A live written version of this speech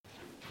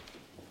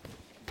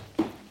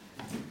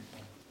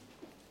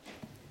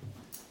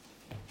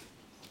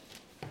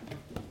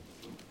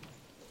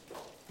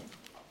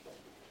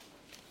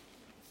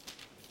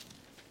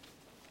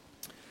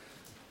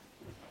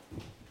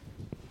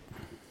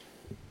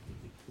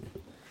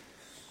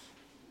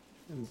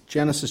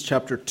Genesis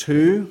chapter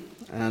 2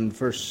 and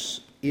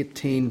verse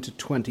 18 to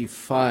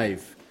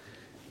 25.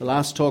 The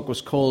last talk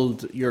was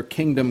called Your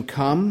Kingdom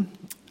Come,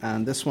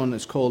 and this one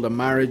is called A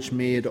Marriage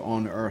Made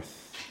on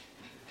Earth.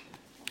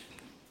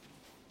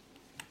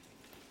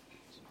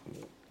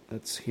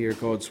 Let's hear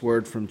God's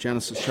word from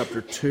Genesis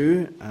chapter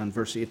 2 and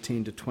verse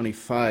 18 to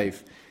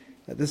 25.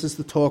 This is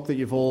the talk that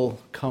you've all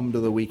come to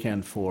the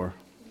weekend for.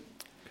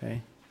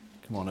 Okay?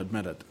 Come on,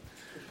 admit it.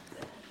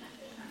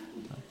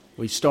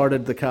 We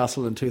started the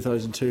castle in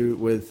 2002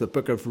 with the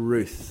book of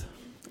Ruth,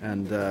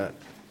 and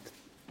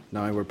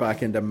now we're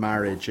back into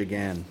marriage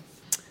again.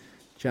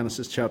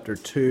 Genesis chapter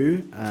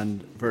 2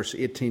 and verse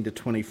 18 to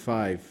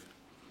 25.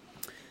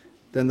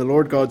 Then the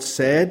Lord God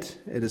said,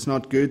 "It is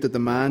not good that the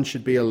man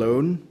should be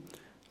alone.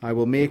 I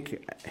will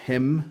make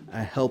him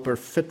a helper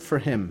fit for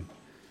him."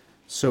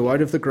 So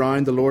out of the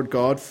ground the Lord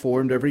God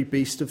formed every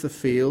beast of the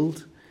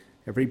field,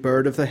 every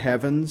bird of the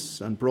heavens,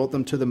 and brought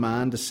them to the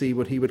man to see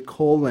what he would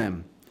call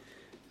them.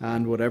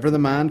 And whatever the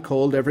man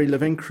called every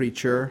living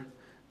creature,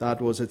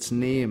 that was its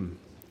name.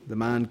 The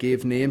man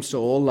gave names to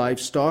all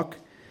livestock,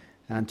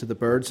 and to the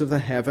birds of the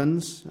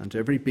heavens, and to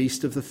every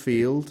beast of the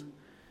field.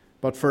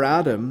 But for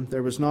Adam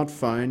there was not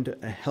found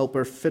a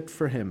helper fit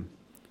for him.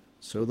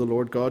 So the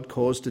Lord God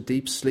caused a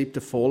deep sleep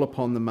to fall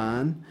upon the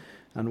man,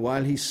 and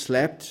while he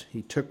slept,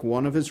 he took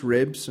one of his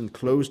ribs and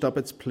closed up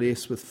its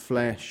place with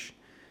flesh.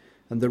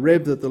 And the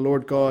rib that the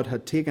Lord God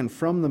had taken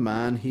from the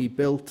man he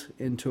built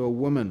into a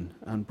woman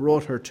and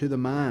brought her to the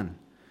man.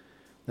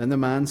 Then the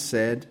man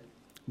said,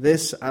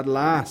 "This at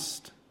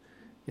last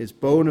is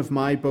bone of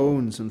my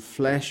bones and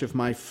flesh of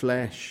my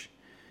flesh.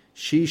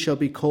 She shall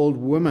be called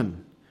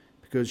woman,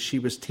 because she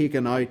was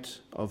taken out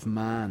of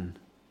man.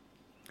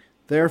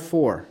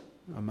 Therefore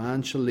a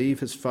man shall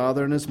leave his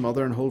father and his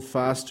mother and hold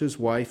fast to his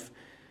wife,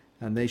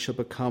 and they shall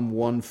become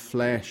one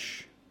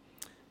flesh.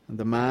 And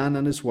the man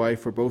and his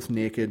wife were both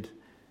naked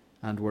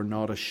and were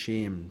not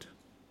ashamed."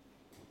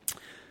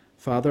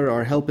 Father,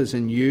 our help is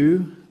in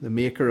you, the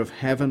maker of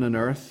heaven and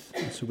earth.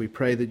 So we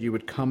pray that you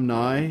would come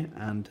now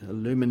and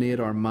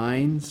illuminate our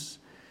minds,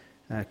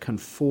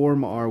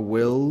 conform our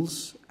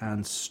wills,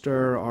 and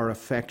stir our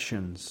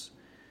affections.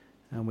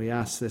 And we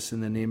ask this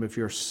in the name of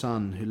your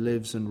Son, who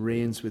lives and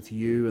reigns with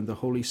you and the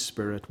Holy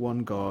Spirit,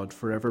 one God,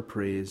 forever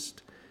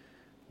praised,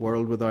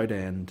 world without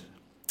end.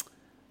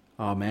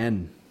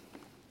 Amen.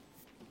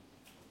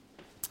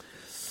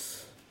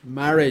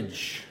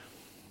 Marriage.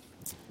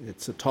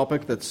 It's a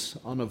topic that's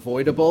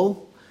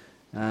unavoidable,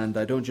 and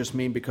I don't just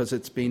mean because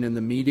it's been in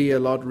the media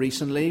a lot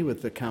recently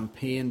with the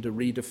campaign to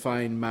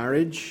redefine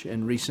marriage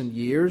in recent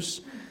years.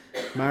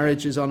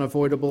 Marriage is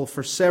unavoidable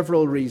for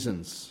several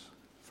reasons.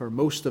 For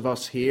most of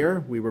us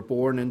here, we were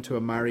born into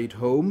a married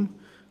home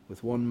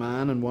with one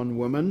man and one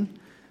woman.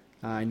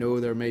 I know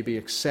there may be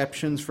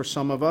exceptions for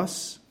some of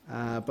us,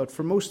 but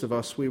for most of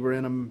us, we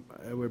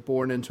were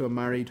born into a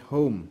married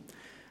home.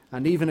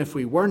 And even if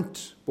we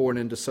weren't born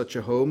into such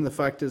a home, the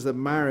fact is that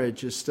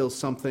marriage is still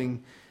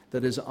something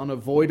that is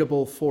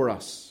unavoidable for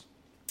us.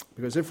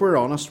 Because if we're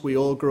honest, we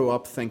all grow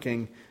up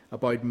thinking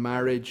about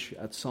marriage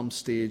at some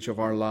stage of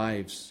our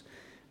lives.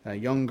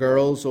 Young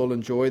girls all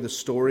enjoy the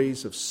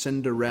stories of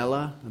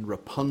Cinderella and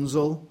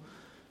Rapunzel,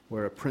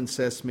 where a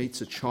princess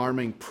meets a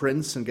charming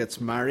prince and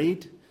gets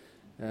married.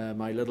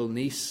 My little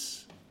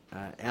niece,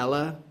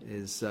 Ella,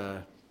 is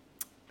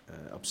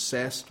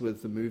obsessed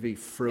with the movie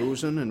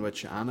Frozen, in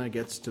which Anna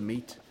gets to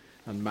meet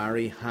and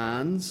marry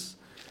Hans.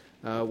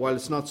 While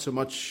it's not so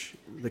much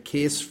the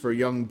case for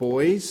young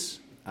boys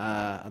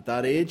at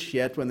that age,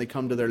 yet when they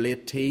come to their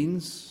late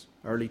teens,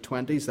 early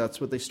 20s, that's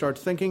what they start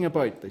thinking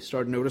about. They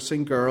start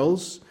noticing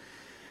girls,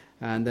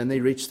 and then they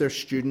reach their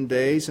student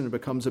days and it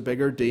becomes a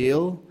bigger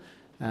deal,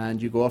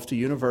 and you go off to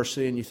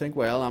university and you think,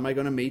 well, am I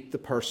going to meet the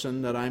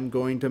person that I'm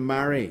going to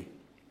marry?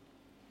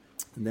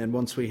 And then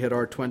once we hit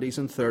our 20s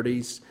and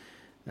 30s,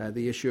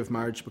 the issue of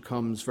marriage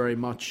becomes very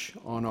much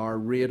on our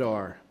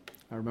radar.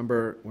 I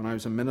remember when I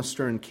was a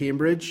minister in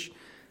Cambridge,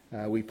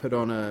 we put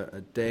on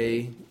a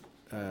day,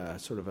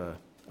 sort of a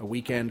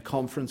weekend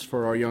conference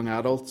for our young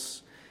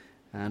adults,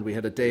 and we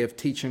had a day of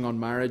teaching on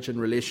marriage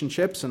and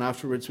relationships, and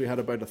afterwards we had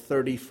about a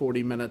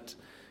 30-40 minute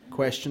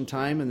question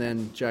time, and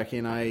then Jackie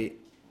and I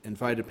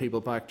invited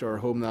people back to our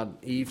home that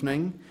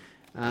evening,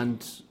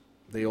 and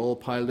they all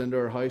piled into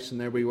our house, and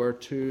there we were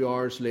 2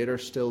 hours later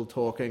still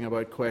talking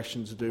about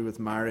questions to do with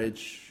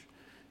marriage,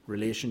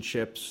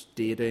 relationships,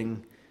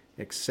 dating,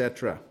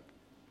 etc.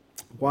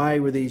 Why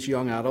were these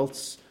young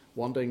adults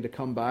wanting to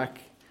come back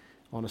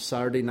on a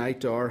Saturday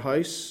night to our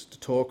house to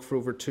talk for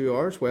over 2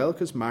 hours? Well,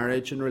 because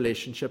marriage and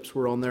relationships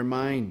were on their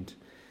mind.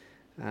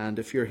 And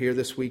if you're here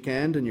this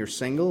weekend and you're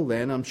single,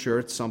 then I'm sure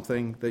it's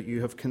something that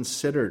you have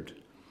considered.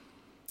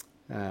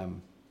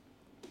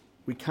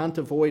 We can't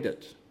avoid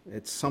it.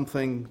 It's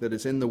something that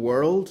is in the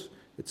world,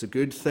 it's a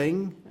good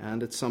thing,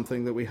 and it's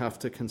something that we have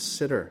to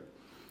consider.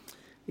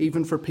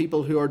 Even for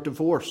people who are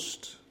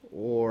divorced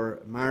or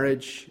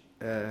marriage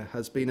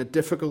has been a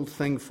difficult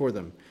thing for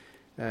them,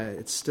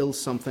 it's still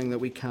something that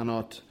we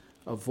cannot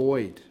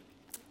avoid.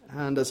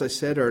 And as I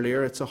said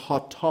earlier, it's a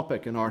hot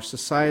topic in our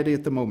society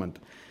at the moment.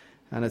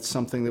 And it's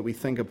something that we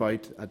think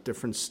about at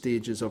different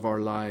stages of our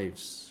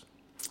lives.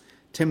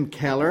 Tim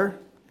Keller,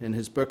 in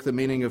his book, The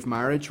Meaning of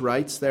Marriage,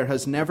 writes, "There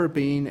has never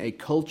been a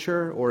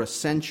culture or a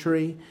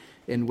century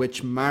in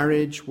which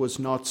marriage was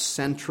not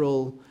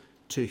central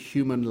to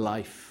human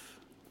life."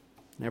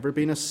 Never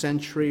been a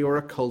century or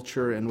a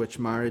culture in which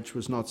marriage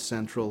was not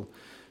central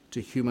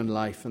to human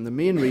life. And the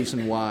main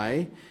reason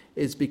why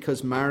is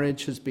because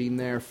marriage has been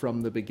there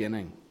from the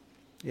beginning.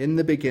 In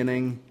the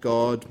beginning,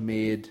 God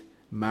made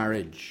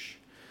marriage.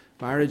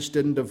 Marriage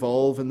didn't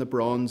evolve in the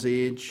Bronze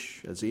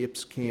Age as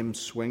apes came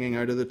swinging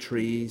out of the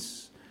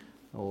trees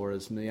or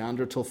as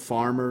Neanderthal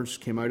farmers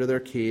came out of their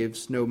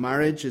caves. No,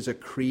 marriage is a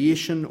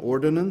creation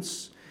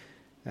ordinance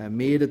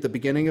made at the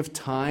beginning of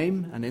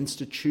time, an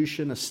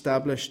institution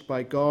established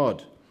by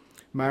God.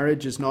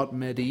 Marriage is not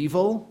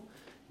medieval.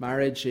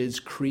 Marriage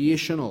is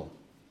creational,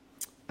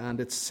 and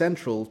it's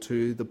central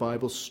to the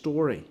Bible's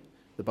story.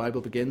 The Bible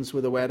begins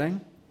with a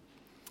wedding.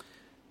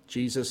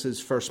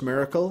 Jesus' first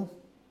miracle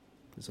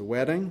is a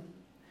wedding,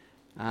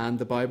 and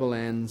the Bible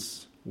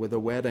ends with a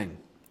wedding,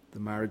 the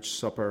marriage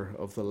supper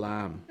of the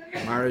Lamb.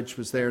 Marriage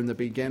was there in the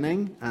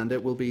beginning, and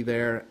it will be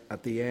there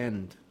at the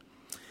end.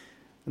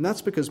 And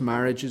that's because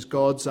marriage is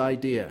God's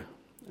idea,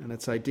 and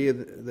it's idea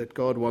that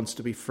God wants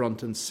to be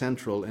front and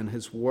central in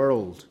his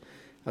world.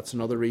 That's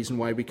another reason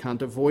why we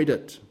can't avoid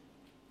it.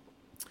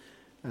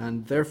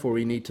 And therefore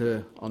we need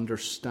to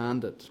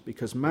understand it,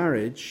 because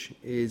marriage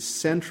is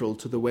central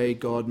to the way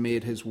God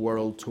made his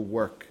world to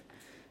work.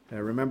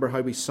 Remember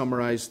how we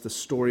summarized the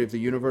story of the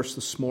universe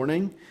this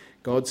morning?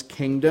 God's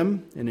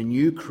kingdom in a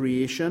new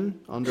creation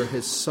under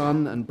his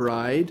Son and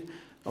bride,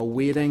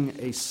 awaiting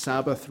a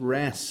Sabbath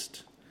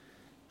rest.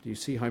 Do you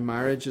see how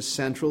marriage is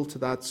central to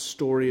that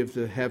story of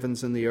the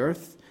heavens and the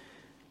earth?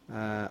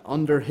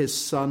 Under his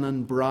Son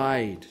and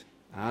bride,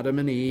 Adam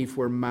and Eve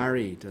were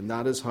married, and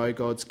that is how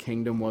God's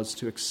kingdom was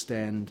to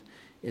extend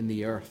in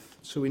the earth.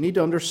 So we need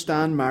to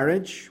understand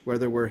marriage,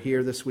 whether we're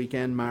here this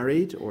weekend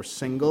married or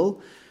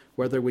single,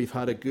 whether we've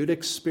had a good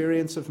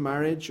experience of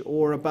marriage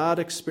or a bad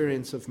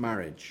experience of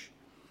marriage.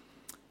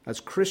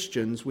 As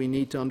Christians, we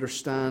need to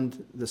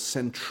understand the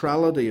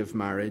centrality of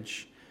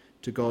marriage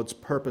to God's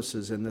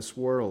purposes in this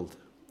world.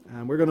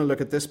 And we're going to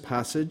look at this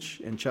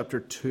passage in chapter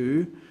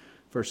 2,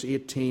 verse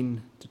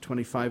 18 to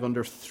 25,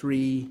 under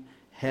three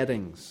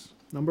headings.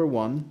 Number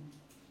 1,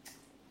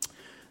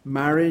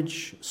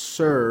 marriage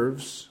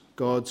serves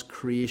God's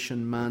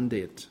creation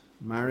mandate.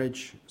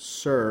 Marriage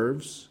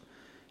serves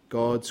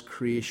God's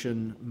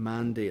creation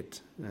mandate.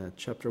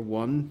 Chapter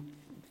 1,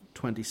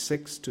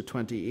 26 to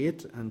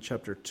 28, and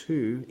chapter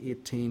 2,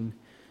 18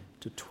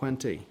 to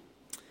 20.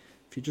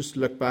 If you just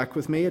look back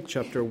with me at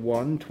chapter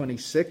 1,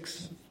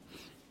 26.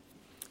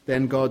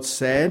 Then God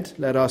said,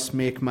 "Let us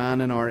make man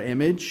in our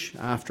image,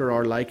 after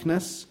our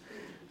likeness,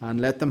 and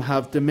let them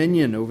have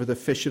dominion over the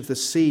fish of the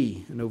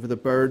sea, and over the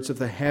birds of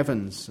the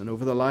heavens, and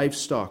over the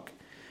livestock,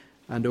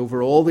 and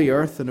over all the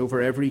earth, and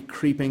over every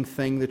creeping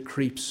thing that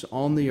creeps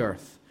on the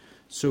earth."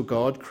 So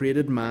God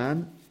created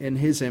man in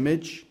his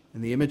image.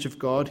 In the image of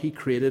God he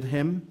created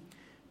him.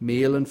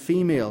 Male and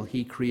female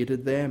he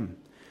created them.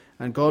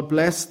 And God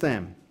blessed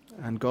them.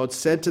 And God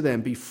said to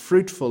them, "Be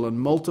fruitful and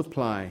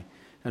multiply,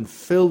 and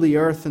fill the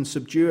earth and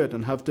subdue it,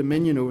 and have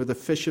dominion over the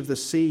fish of the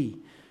sea,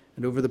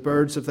 and over the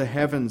birds of the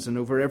heavens, and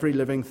over every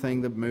living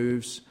thing that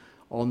moves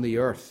on the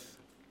earth."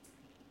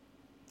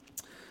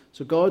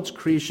 So God's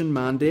creation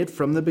mandate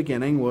from the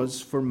beginning was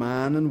for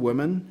man and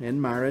woman in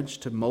marriage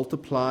to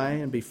multiply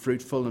and be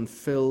fruitful and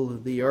fill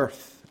the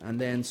earth, and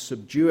then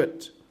subdue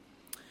it.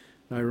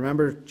 Now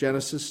remember,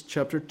 Genesis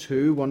chapter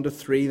 2, 1 to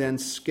 3 then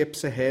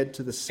skips ahead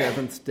to the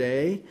seventh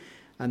day,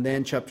 and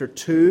then chapter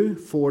 2,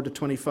 4 to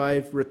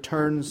 25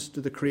 returns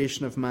to the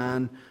creation of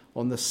man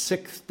on the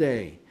sixth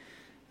day.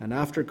 And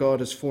after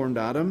God has formed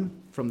Adam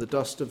from the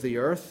dust of the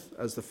earth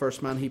as the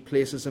first man, he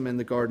places him in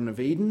the Garden of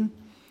Eden.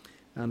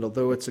 And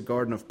although it's a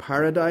garden of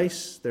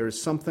paradise, there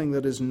is something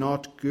that is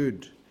not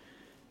good.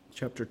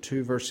 Chapter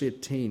 2, verse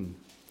 18.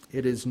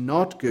 It is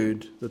not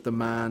good that the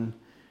man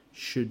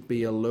should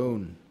be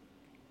alone.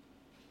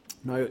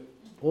 Now,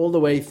 all the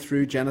way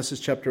through Genesis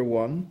chapter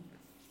 1,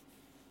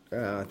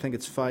 I think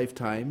it's 5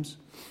 times,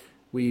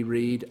 we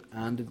read,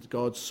 "And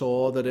God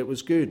saw that it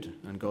was good,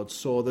 and God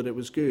saw that it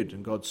was good,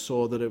 and God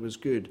saw that it was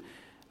good."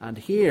 And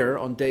here,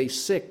 on day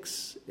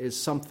 6, is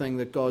something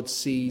that God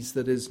sees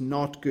that is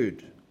not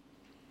good.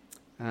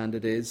 And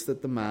it is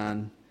that the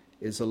man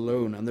is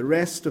alone. And the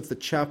rest of the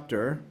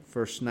chapter,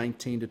 verse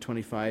 19 to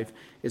 25,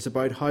 is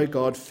about how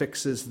God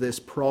fixes this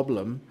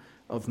problem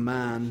of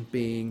man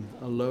being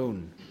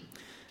alone.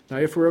 Now,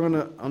 if we're going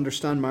to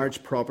understand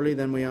marriage properly,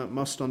 then we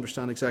must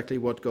understand exactly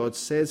what God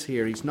says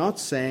here. He's not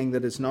saying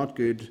that it's not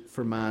good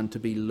for man to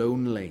be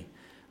lonely.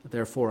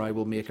 Therefore, I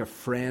will make a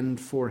friend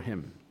for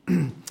him.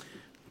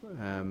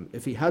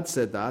 If he had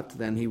said that,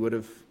 then he would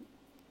have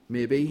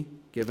maybe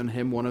given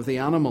him one of the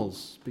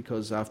animals,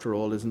 because after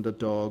all, isn't a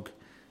dog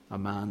a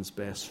man's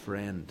best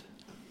friend?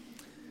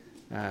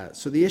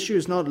 So the issue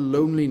is not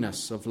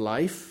loneliness of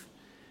life,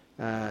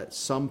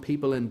 Some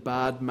people in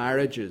bad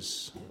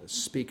marriages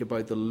speak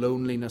about the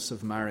loneliness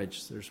of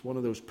marriage. There's one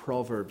of those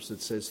proverbs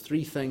that says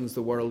 3 things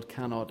the world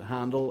cannot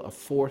handle,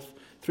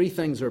 3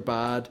 things are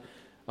bad,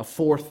 a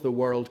 4th the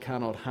world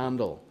cannot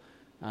handle,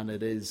 and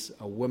it is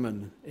a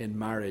woman in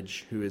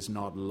marriage who is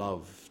not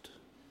loved.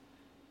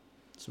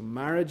 So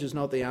marriage is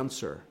not the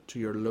answer to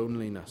your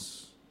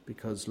loneliness,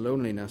 because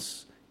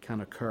loneliness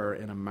can occur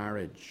in a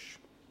marriage.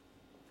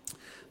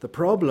 The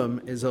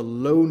problem is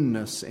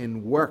aloneness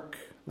in work.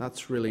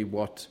 That's really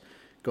what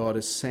God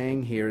is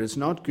saying here. It is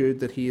not good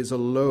that he is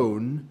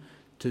alone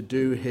to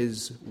do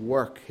his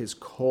work, his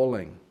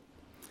calling.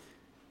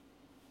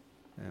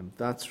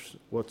 That's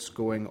what's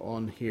going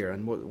on here.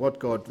 And what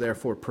God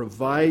therefore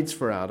provides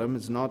for Adam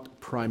is not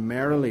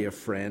primarily a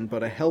friend,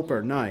 but a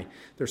helper. Now,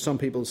 there's some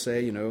people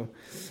say, you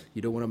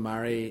don't want to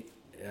marry,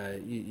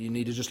 you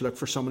need to just look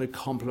for someone who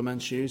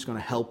compliments you, who's going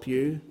to help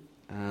you.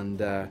 And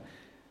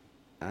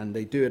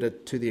they do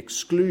it to the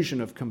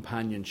exclusion of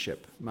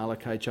companionship.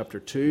 Malachi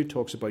chapter 2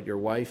 talks about your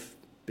wife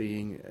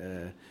being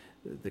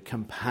the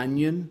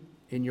companion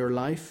in your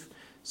life.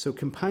 So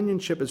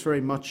companionship is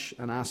very much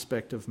an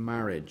aspect of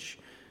marriage.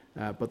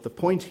 But the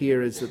point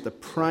here is that the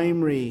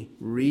primary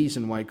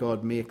reason why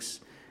God makes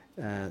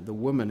the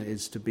woman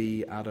is to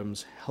be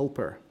Adam's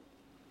helper.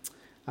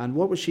 And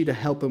what was she to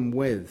help him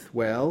with?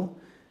 Well,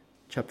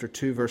 chapter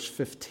 2, verse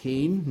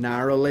 15,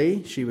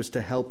 narrowly, she was to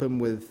help him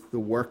with the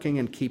working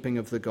and keeping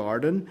of the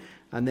garden.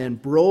 And then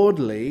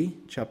broadly,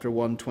 chapter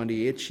 1,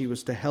 28, she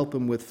was to help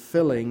him with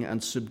filling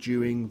and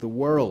subduing the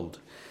world.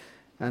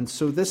 And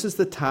so this is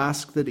the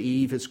task that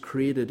Eve is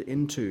created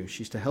into.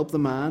 She's to help the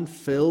man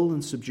fill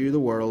and subdue the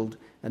world,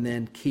 and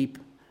then keep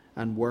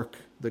and work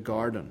the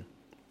garden.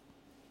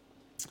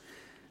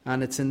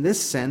 And it's in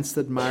this sense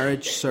that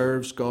marriage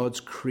serves God's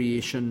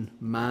creation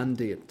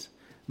mandate.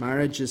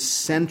 Marriage is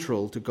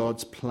central to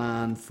God's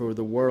plan for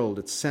the world.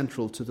 It's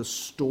central to the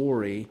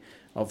story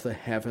of the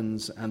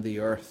heavens and the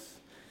earth.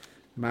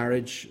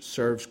 Marriage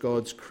serves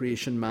God's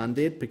creation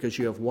mandate because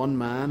you have one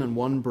man and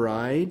one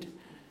bride,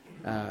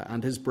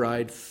 and his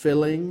bride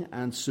filling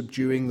and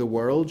subduing the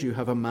world. You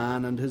have a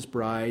man and his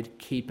bride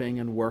keeping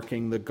and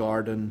working the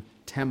garden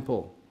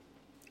temple.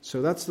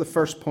 So that's the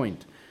first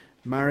point.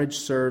 Marriage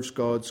serves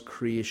God's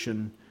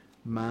creation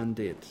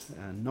mandate.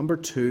 And number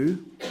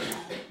 2,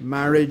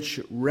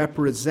 marriage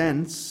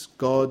represents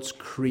God's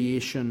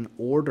creation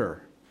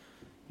order.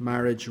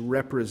 Marriage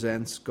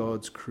represents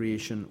God's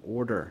creation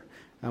order.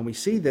 And we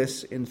see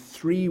this in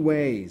 3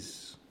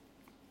 ways.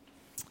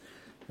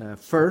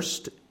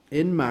 First,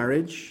 in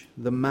marriage,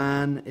 the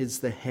man is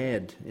the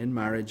head. In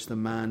marriage, the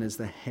man is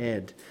the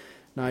head.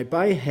 Now,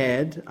 by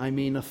head, I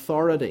mean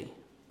authority.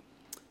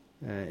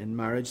 In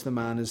marriage, the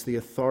man is the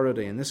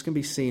authority. And this can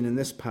be seen in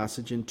this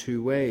passage in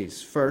 2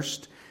 ways.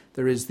 First,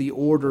 there is the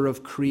order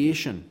of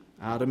creation.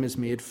 Adam is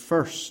made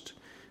first.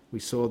 We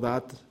saw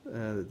that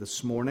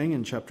this morning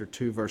in chapter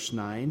 2, verse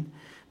 9.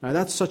 Now,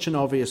 that's such an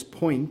obvious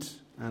point,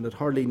 and it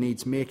hardly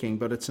needs making,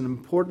 but it's an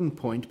important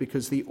point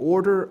because the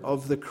order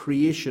of the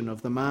creation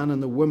of the man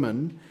and the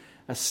woman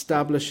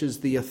establishes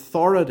the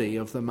authority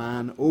of the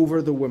man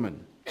over the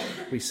woman.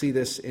 We see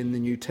this in the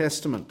New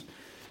Testament.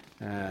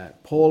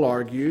 Paul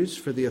argues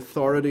for the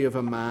authority of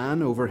a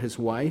man over his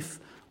wife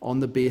on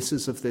the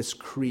basis of this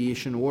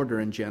creation order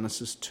in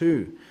Genesis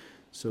 2.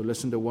 So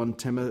listen to 1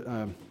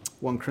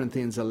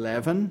 Corinthians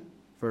 11,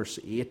 verse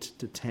 8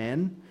 to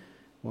 10.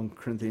 1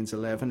 Corinthians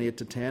 11, 8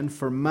 to 10.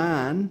 For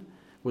man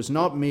was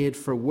not made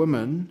for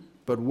woman,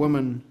 but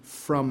woman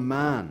from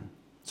man.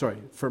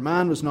 For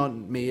man was not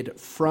made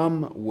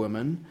from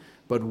woman,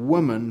 but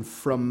woman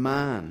from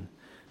man.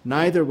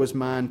 Neither was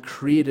man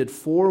created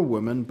for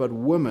woman, but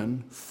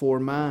woman for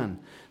man.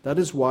 That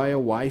is why a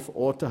wife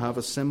ought to have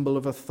a symbol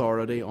of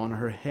authority on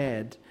her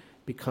head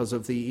because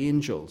of the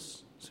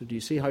angels. So do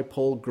you see how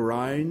Paul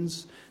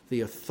grounds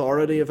the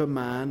authority of a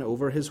man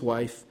over his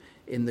wife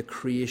in the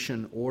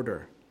creation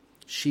order?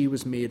 She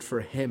was made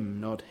for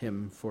him, not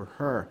him for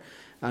her.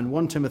 And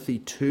 1 Timothy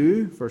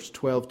 2, verse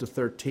 12 to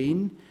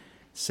 13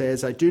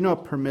 says, I do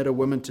not permit a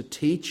woman to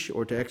teach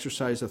or to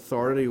exercise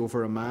authority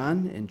over a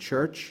man in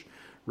church.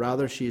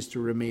 Rather, she is to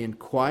remain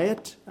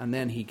quiet. And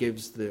then he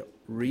gives the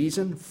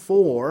reason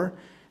for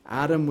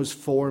Adam was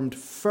formed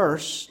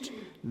first,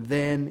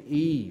 then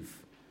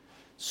Eve.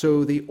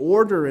 So the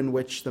order in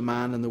which the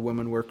man and the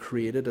woman were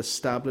created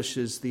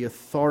establishes the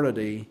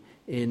authority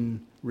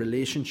in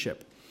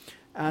relationship.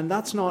 And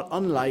that's not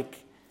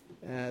unlike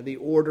the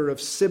order of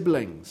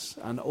siblings.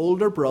 An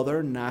older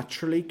brother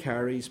naturally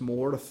carries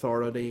more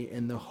authority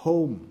in the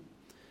home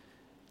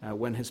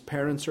when his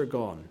parents are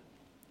gone,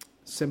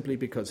 simply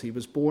because he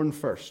was born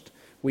first.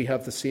 We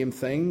have the same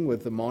thing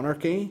with the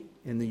monarchy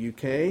in the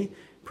UK.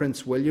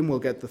 Prince William will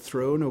get the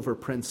throne over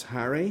Prince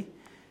Harry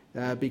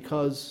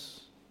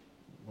because,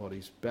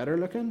 he's better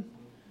looking?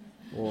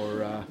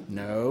 Or,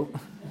 no.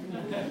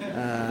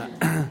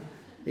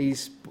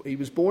 He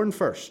was born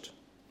first.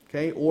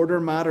 Okay, order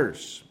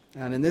matters.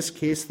 And in this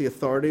case, the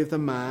authority of the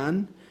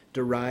man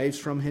derives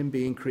from him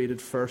being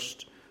created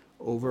first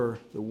over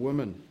the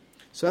woman.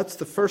 So that's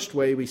the first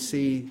way we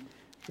see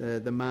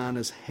The man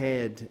is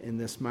head in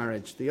this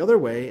marriage. The other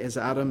way is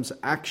Adam's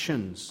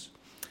actions.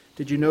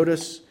 Did you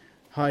notice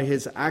how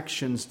his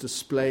actions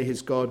display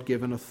his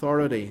God-given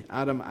authority?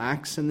 Adam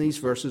acts in these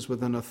verses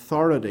with an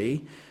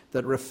authority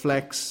that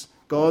reflects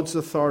God's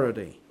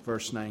authority.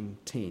 Verse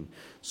 19.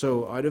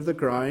 So out of the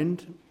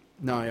ground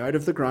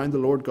the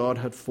Lord God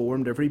had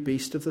formed every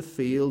beast of the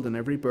field and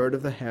every bird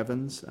of the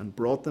heavens, and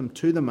brought them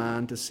to the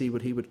man to see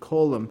what he would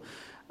call them.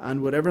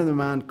 And whatever the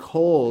man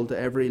called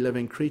every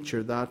living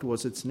creature, that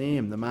was its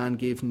name. The man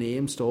gave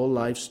names to all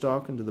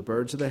livestock, and to the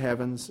birds of the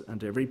heavens,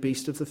 and to every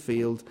beast of the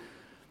field.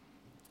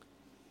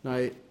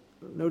 Now,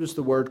 notice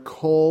the word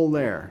call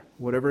there.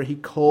 Whatever he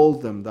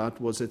called them,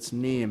 that was its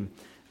name.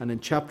 And in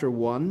chapter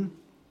 1,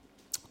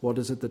 what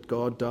is it that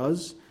God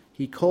does?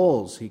 He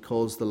calls. He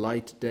calls the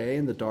light day,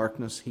 and the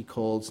darkness he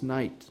calls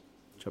night.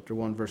 Chapter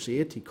 1, verse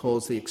 8, he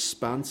calls the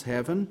expanse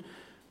heaven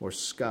or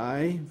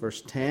sky.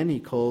 Verse 10, he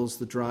calls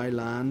the dry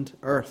land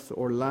earth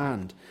or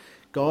land.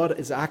 God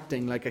is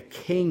acting like a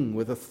king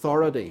with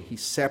authority. He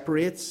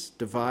separates,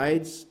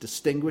 divides,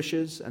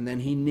 distinguishes, and then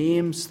he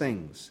names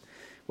things.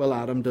 Well,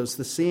 Adam does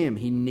the same.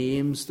 He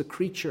names the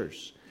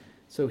creatures.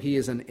 So he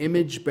is an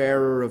image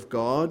bearer of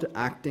God,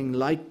 acting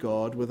like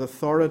God with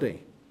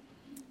authority.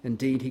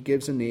 Indeed, he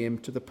gives a name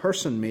to the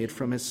person made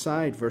from his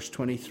side. Verse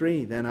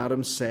 23, then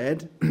Adam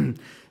said,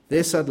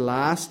 this at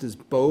last is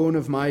bone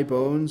of my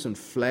bones and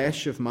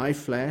flesh of my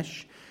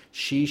flesh.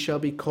 She shall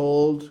be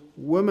called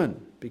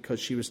woman,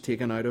 because she was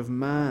taken out of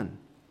man.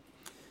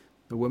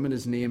 The woman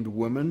is named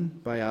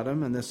woman by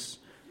Adam, and this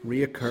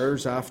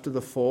reoccurs after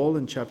the fall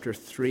in chapter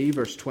 3,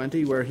 verse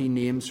 20, where he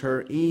names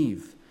her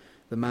Eve.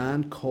 The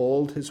man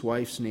called his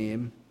wife's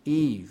name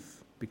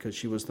Eve, because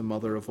she was the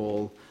mother of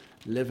all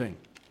living.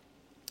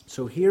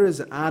 So here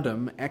is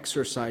Adam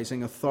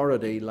exercising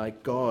authority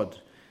like God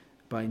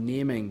by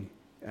naming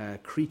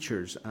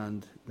creatures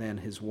and then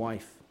his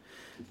wife.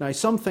 Now,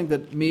 some think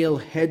that male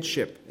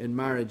headship in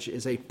marriage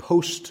is a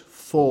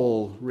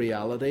post-fall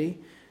reality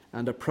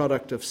and a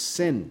product of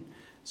sin.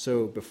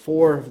 So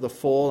before the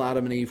fall,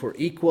 Adam and Eve were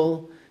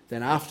equal.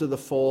 Then after the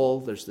fall,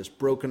 there's this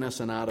brokenness,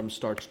 and Adam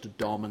starts to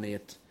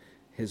dominate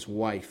his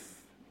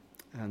wife.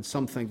 And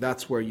some think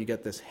that's where you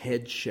get this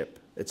headship.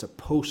 It's a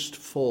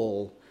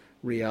post-fall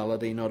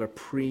reality, not a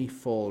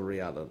pre-fall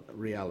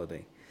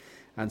reality.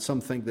 And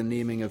some think the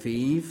naming of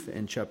Eve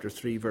in chapter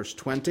 3, verse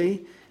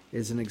 20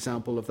 is an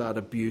example of that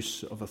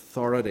abuse of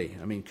authority.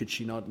 I mean, could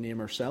she not name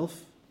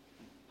herself?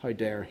 How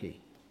dare he?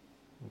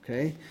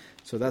 Okay,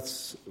 so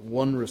that's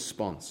one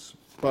response.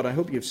 But I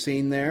hope you've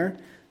seen there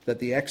that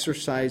the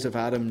exercise of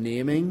Adam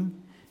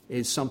naming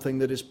is something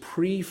that is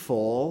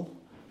pre-fall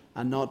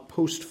and not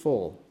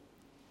post-fall.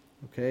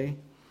 Okay,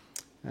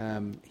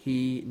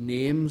 he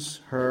names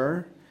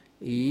her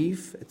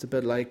Eve. It's a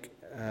bit like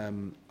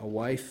a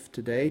wife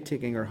today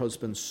taking her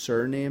husband's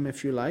surname,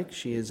 if you like.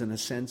 She is, in a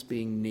sense,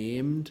 being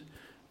named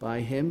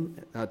by him.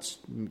 That's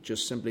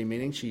just simply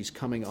meaning she's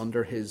coming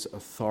under his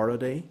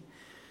authority.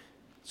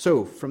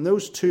 So, from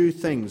those two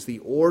things, the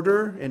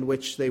order in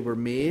which they were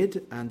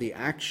made and the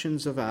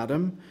actions of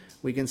Adam,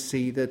 we can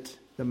see that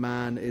the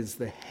man is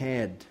the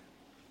head.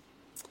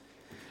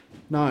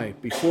 Now,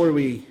 before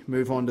we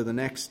move on to the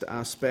next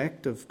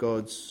aspect of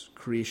God's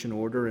creation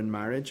order in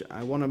marriage,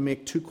 I want to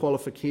make two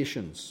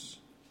qualifications.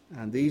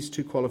 And these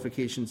two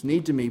qualifications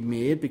need to be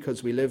made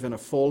because we live in a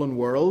fallen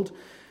world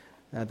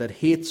that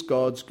hates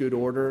God's good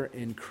order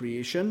in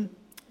creation.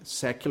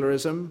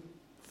 Secularism,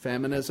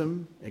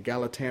 feminism,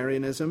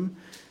 egalitarianism,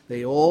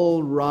 they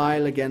all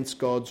rile against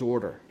God's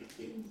order.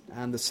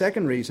 And the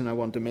second reason I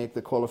want to make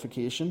the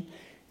qualification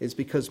is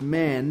because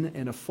men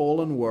in a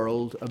fallen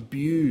world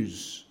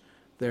abuse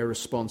their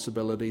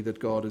responsibility that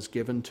God has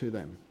given to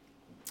them.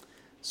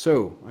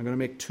 So, I'm going to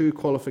make two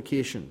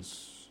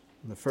qualifications.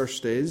 The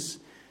first is,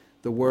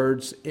 the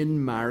words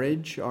in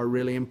marriage are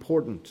really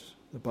important.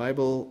 The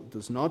Bible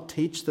does not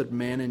teach that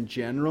men in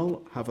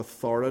general have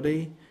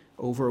authority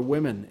over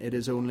women. It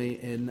is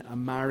only in a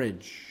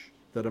marriage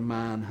that a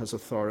man has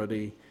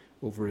authority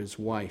over his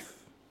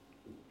wife.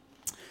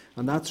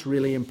 And that's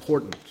really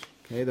important.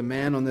 Okay, the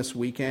men on this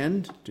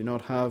weekend do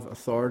not have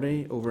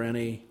authority over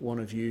any one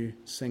of you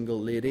single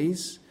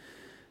ladies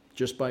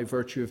just by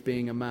virtue of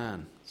being a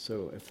man.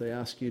 So if they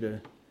ask you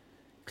to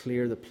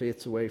clear the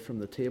plates away from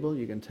the table,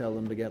 you can tell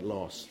them to get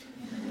lost.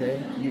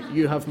 Okay?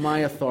 You have my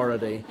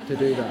authority to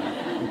do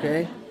that.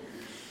 Okay?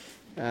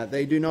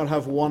 They do not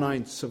have 1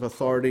 ounce of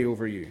authority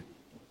over you.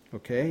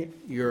 Okay?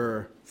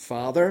 Your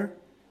father,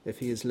 if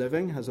he is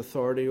living, has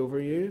authority over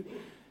you.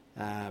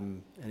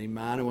 Any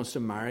man who wants to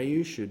marry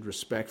you should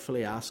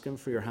respectfully ask him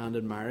for your hand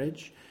in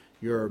marriage.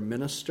 Your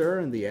minister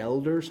and the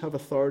elders have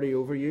authority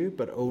over you,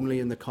 but only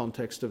in the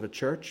context of a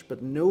church.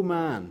 But no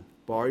man,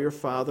 bar your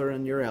father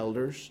and your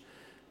elders,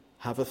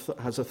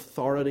 has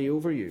authority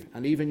over you.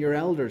 And even your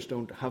elders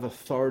don't have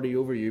authority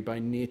over you by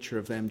nature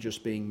of them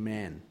just being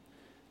men.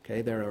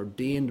 Okay, they're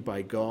ordained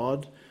by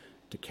God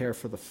to care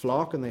for the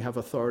flock, and they have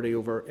authority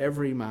over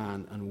every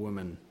man and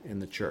woman in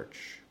the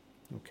church.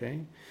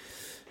 Okay?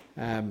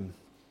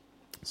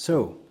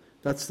 So,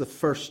 That's the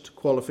first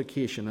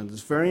qualification, and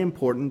it's very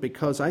important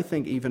because I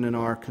think even in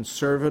our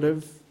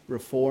conservative,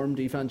 reformed,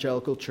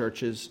 evangelical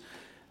churches,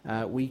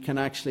 we can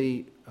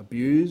actually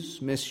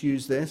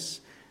misuse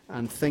this,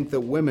 and think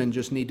that women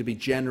just need to be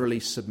generally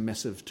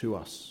submissive to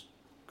us.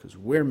 Because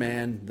we're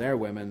men, they're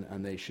women,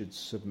 and they should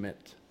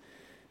submit.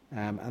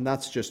 And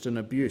that's just an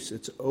abuse.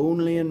 It's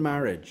only in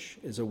marriage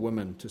is a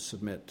woman to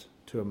submit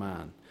to a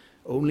man.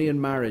 Only in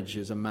marriage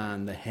is a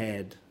man the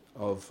head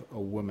of a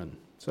woman.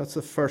 So that's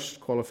the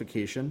first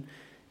qualification.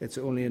 It's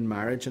only in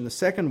marriage. And the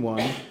second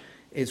one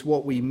is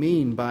what we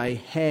mean by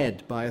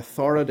head, by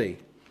authority.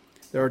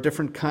 There are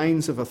different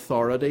kinds of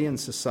authority in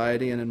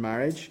society and in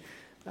marriage.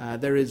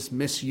 There is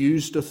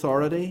misused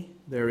authority,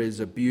 there is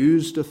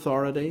abused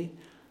authority,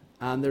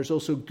 and there's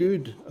also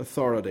good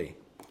authority.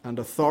 And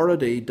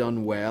authority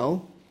done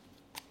well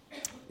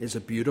is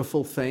a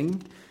beautiful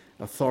thing.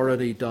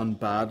 Authority done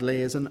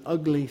badly is an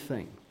ugly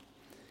thing.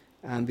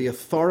 And the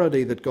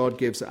authority that God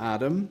gives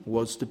Adam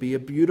was to be a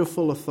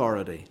beautiful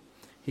authority.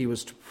 He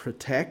was to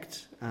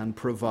protect and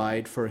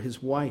provide for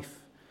his wife.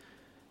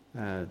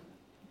 Now,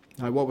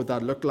 what would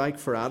that look like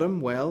for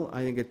Adam? Well,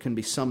 I think it can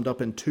be summed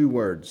up in 2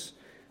 words.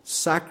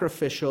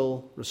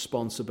 Sacrificial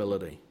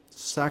responsibility.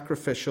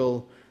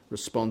 Sacrificial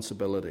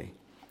responsibility.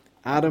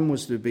 Adam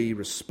was to be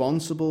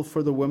responsible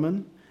for the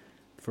woman,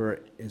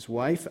 for his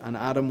wife, and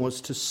Adam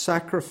was to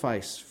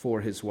sacrifice for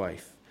his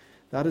wife.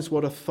 That is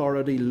what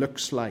authority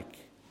looks like.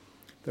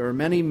 There are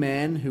many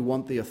men who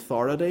want the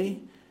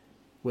authority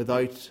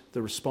without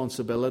the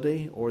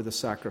responsibility or the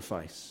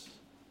sacrifice.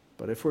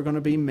 But if we're going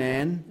to be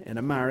men in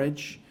a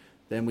marriage,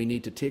 then we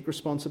need to take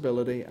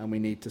responsibility and we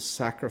need to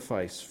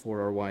sacrifice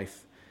for our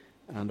wife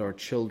and our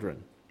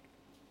children.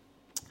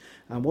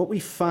 And what we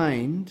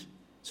find,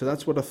 so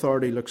that's what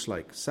authority looks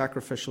like,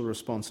 sacrificial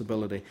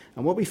responsibility.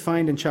 And what we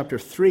find in chapter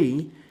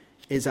 3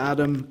 is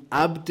Adam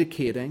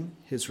abdicating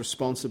his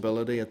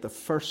responsibility at the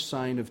first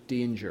sign of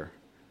danger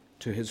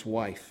to his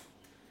wife.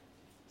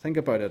 Think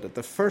about it. At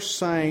the first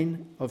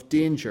sign of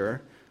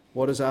danger,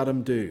 what does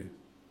Adam do?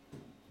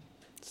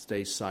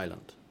 Stays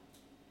silent.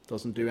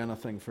 Doesn't do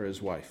anything for his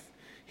wife.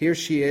 Here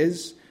she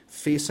is,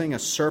 facing a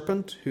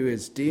serpent who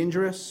is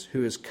dangerous,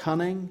 who is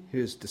cunning, who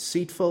is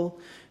deceitful,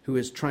 who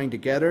is trying to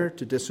get her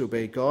to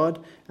disobey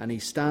God, and he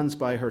stands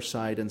by her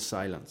side in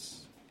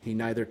silence. He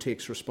neither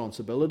takes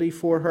responsibility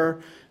for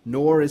her,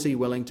 nor is he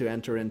willing to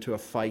enter into a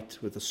fight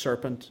with the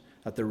serpent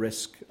at the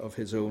risk of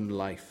his own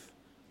life.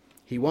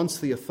 He wants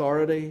the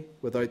authority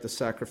without the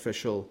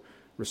sacrificial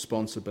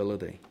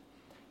responsibility.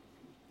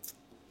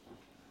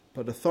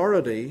 But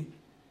authority,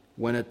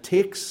 when it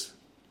takes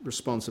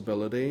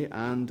responsibility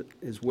and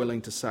is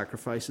willing to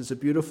sacrifice, is a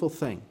beautiful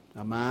thing.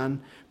 A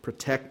man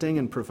protecting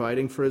and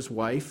providing for his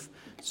wife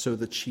so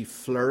that she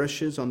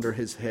flourishes under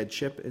his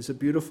headship is a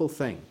beautiful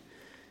thing.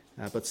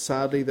 But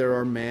sadly there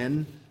are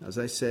men, as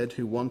I said,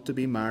 who want to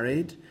be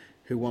married,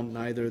 who want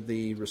neither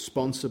the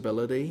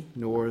responsibility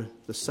nor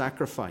the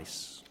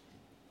sacrifice.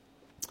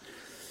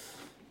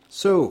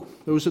 So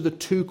those are the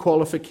 2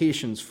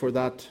 qualifications for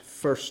that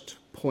first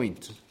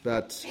point,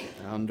 that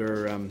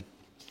under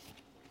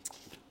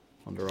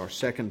our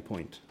second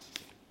point.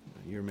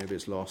 You're maybe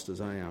as lost as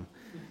I am.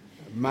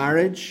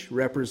 Marriage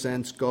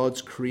represents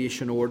God's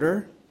creation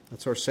order.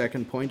 That's our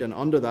second point. And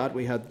under that,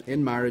 we had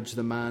in marriage,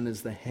 the man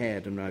is the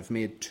head. And I've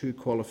made 2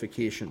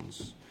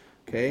 qualifications.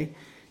 Okay?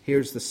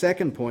 Here's the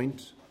second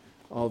point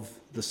of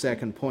the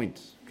second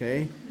point.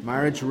 Okay?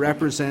 Marriage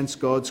represents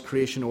God's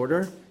creation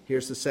order.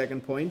 Here's the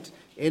second point.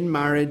 In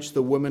marriage,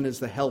 the woman is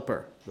the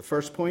helper. The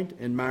first point,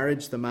 in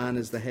marriage, the man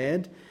is the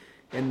head.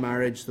 In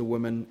marriage, the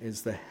woman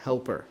is the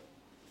helper.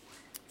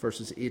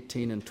 Verses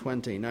 18 and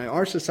 20. Now,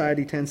 our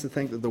society tends to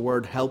think that the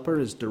word helper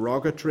is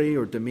derogatory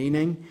or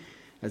demeaning,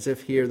 as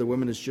if here the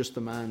woman is just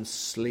the man's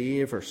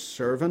slave or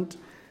servant.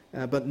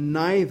 But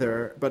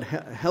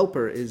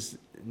helper is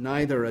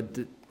never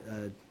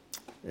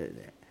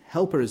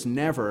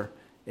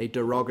a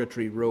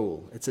derogatory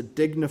role. It's a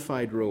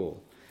dignified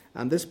role.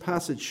 And this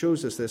passage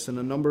shows us this in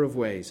a number of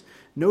ways.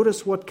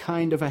 Notice what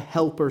kind of a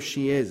helper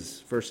she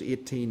is, verse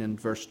 18 and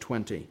verse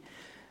 20.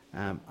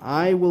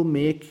 I will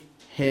make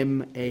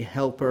him a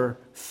helper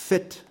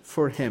fit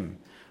for him,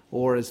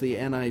 or as the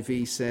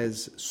NIV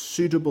says,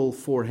 suitable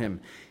for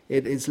him.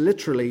 It is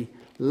literally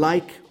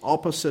like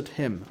opposite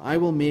him. I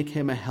will make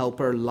him a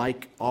helper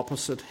like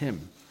opposite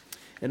him.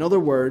 In other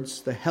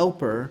words, the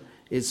helper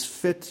is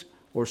fit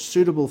or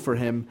suitable for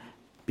him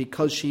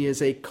because she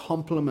is a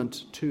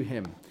complement to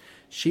him.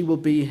 She will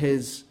be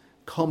his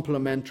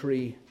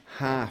complementary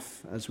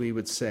half, as we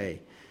would say,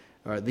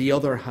 or the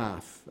other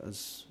half,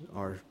 as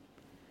our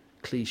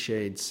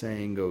cliched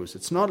saying goes.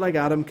 It's not like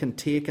Adam can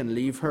take and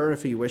leave her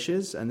if he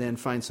wishes and then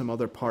find some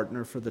other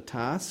partner for the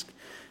task.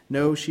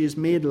 No, she is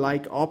made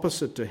like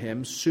opposite to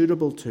him,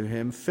 suitable to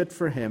him, fit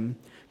for him,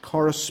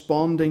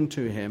 corresponding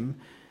to him,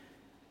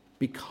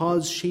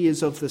 because she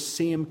is of the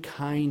same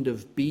kind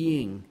of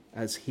being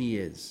as he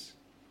is.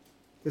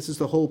 This is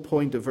the whole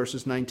point of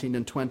verses 19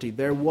 and 20.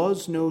 There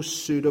was no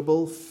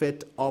suitable,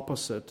 fit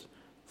opposite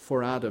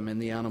for Adam in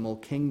the animal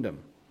kingdom.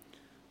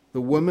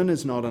 The woman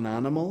is not an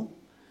animal.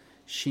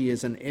 She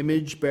is an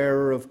image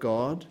bearer of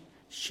God.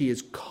 She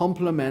is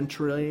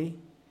complementary,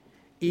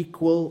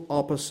 equal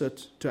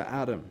opposite to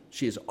Adam.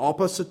 She is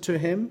opposite to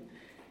him.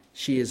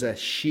 She is a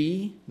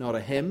she, not a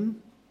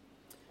him.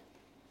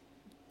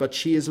 But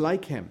she is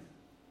like him.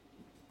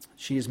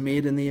 She is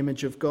made in the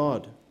image of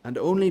God. And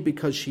only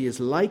because she is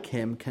like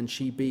him can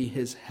she be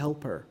his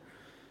helper.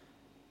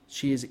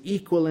 She is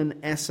equal in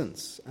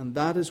essence, and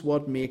that is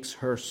what makes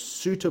her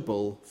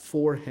suitable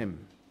for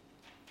him.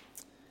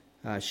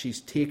 She's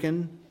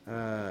taken,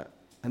 and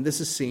this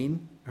is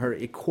seen, her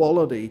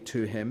equality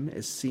to him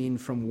is seen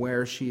from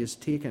where she is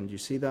taken. Do you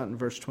see that in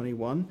verse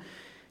 21?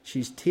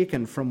 She's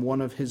taken from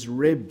one of his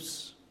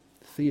ribs.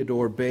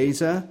 Theodore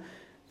Beza,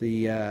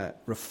 the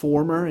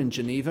reformer in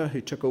Geneva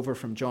who took over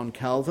from John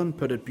Calvin,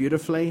 put it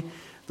beautifully.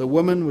 The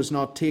woman was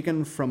not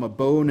taken from a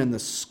bone in the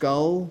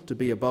skull to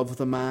be above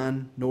the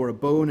man, nor a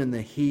bone in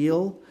the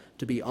heel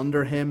to be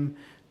under him,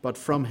 but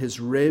from his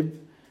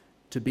rib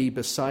to be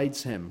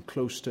besides him,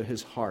 close to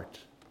his heart.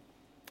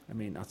 I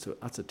mean, that's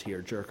a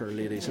tearjerker,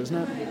 ladies, isn't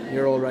it?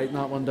 You're all writing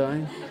that one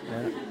down?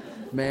 Yeah.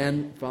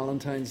 Men,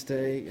 Valentine's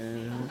Day.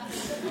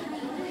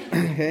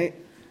 Okay.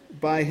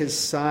 By his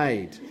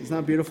side. Isn't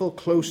that beautiful?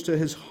 Close to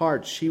his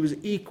heart. She was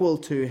equal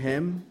to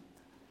him,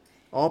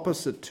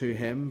 opposite to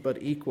him,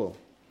 but equal.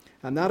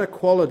 And that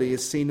equality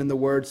is seen in the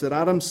words that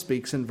Adam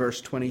speaks in verse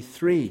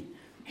 23.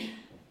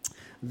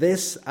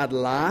 This at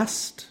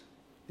last,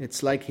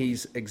 it's like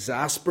he's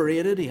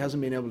exasperated. He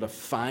hasn't been able to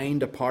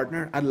find a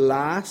partner. At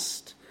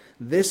last,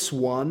 this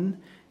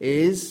one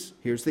is,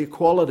 here's the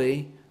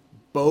equality,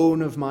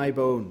 bone of my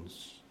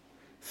bones,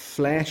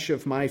 flesh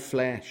of my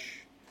flesh.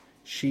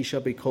 She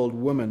shall be called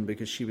woman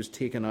because she was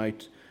taken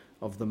out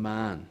of the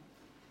man.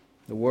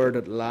 The word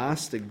at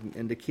last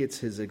indicates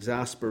his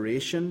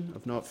exasperation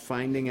of not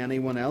finding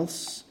anyone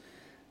else.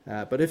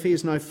 But if he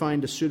has now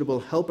found a suitable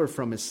helper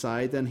from his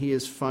side, then he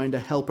has found a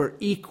helper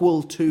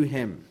equal to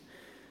him.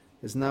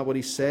 Isn't that what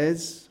he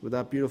says with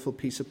that beautiful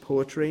piece of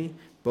poetry?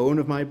 Bone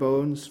of my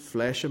bones,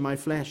 flesh of my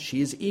flesh.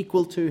 She is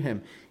equal to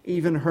him.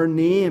 Even her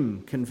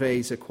name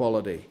conveys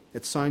equality.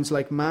 It sounds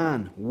like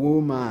man,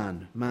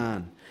 woman,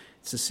 man.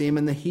 It's the same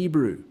in the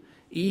Hebrew.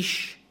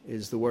 Ish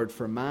is the word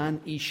for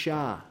man.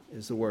 Isha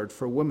is the word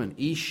for woman.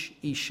 Ish,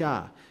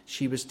 Isha.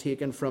 She was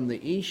taken from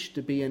the Ish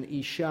to be an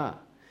Isha.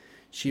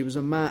 She was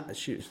a man.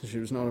 She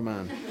was not a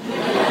man.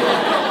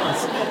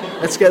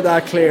 Let's get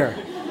that clear.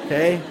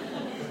 Okay?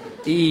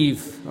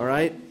 Eve, all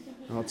right?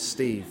 Not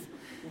Steve.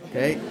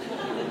 Okay?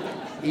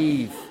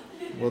 Eve.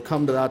 We'll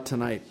come to that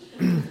tonight.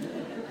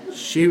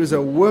 She was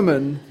a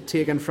woman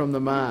taken from the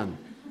man.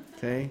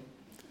 Okay?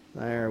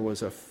 There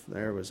was a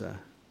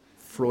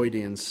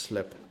Freudian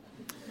slip.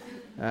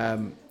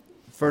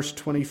 Verse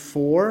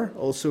 24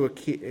 also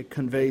it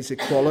conveys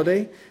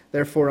equality.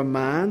 Therefore a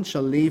man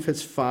shall leave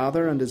his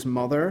father and his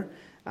mother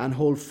and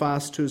hold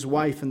fast to his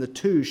wife, and the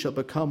two shall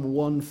become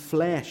one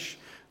flesh.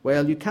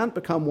 Well, you can't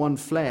become one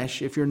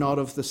flesh if you're not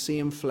of the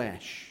same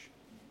flesh.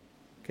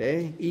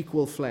 Okay?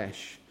 Equal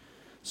flesh.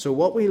 So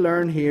what we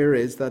learn here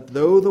is that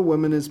though the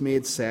woman is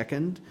made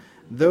second,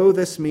 though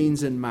this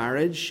means in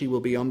marriage she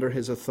will be under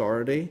his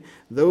authority,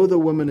 though the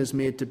woman is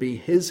made to be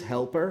his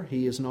helper,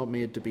 he is not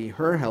made to be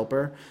her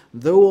helper,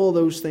 though all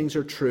those things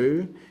are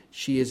true,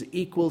 she is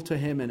equal to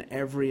him in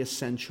every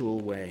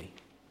essential way.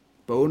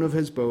 Bone of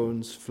his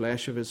bones,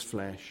 flesh of his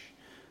flesh.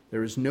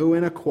 There is no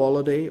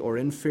inequality or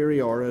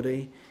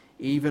inferiority,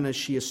 even as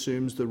she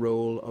assumes the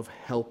role of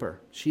helper.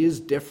 She is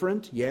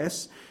different,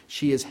 yes.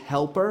 She is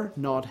helper,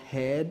 not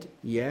head,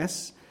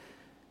 yes.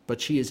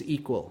 But she is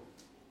equal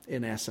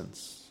in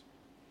essence.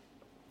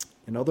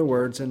 In other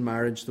words, in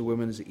marriage, the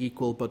woman is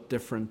equal but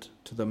different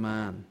to the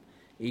man.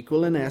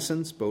 Equal in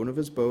essence, bone of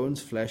his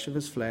bones, flesh of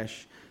his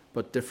flesh,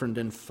 but different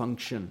in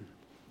function.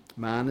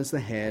 Man is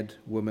the head,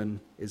 woman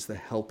is the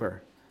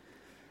helper.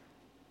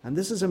 And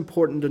this is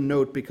important to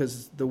note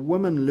because the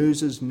woman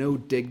loses no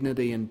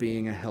dignity in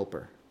being a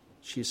helper.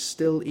 She is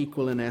still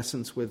equal in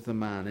essence with the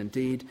man.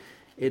 Indeed,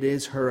 it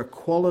is her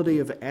equality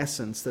of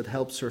essence that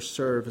helps her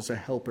serve as a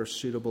helper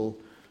suitable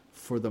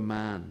for the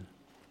man.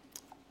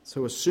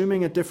 So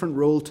assuming a different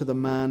role to the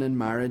man in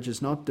marriage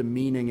is not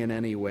demeaning in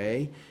any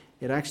way.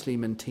 It actually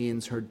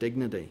maintains her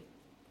dignity.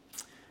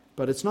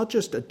 But it's not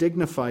just a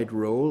dignified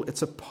role,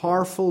 it's a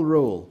powerful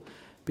role.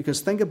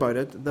 Because think about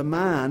it, the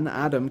man,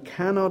 Adam,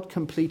 cannot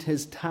complete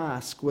his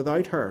task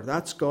without her.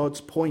 That's God's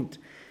point.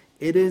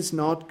 It is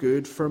not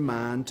good for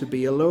man to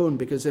be alone,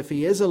 because if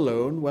he is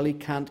alone, well, he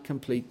can't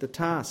complete the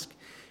task.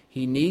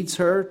 He needs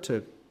her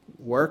to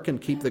work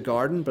and keep the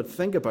garden, but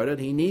think about it,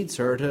 he needs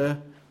her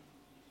to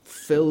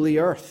fill the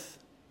earth.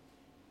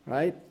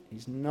 Right?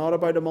 He's not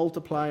about to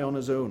multiply on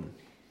his own.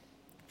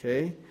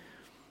 Okay?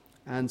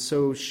 And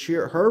so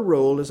her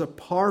role is a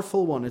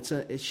powerful one.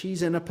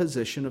 She's in a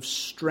position of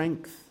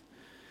strength.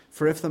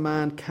 For if the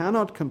man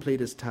cannot complete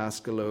his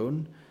task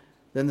alone,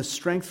 then the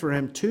strength for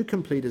him to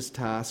complete his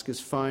task is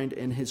found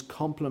in his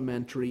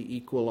complementary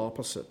equal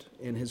opposite,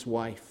 in his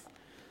wife.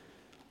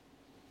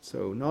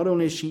 So not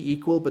only is she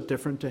equal but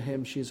different to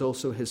him, she is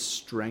also his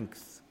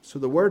strength. So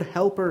the word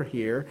helper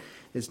here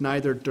is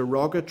neither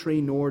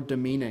derogatory nor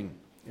demeaning.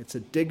 It's a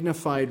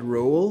dignified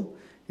role.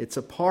 It's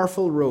a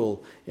powerful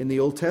role. In the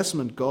Old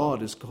Testament,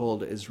 God is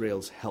called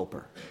Israel's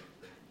helper.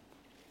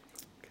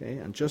 Okay,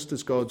 and just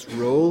as God's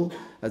role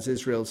as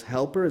Israel's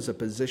helper is a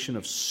position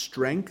of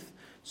strength,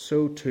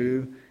 so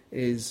too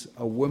is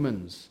a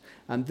woman's.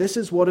 And this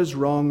is what is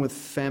wrong with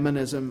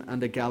feminism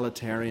and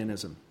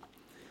egalitarianism.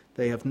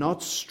 They have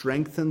not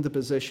strengthened the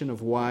position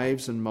of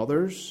wives and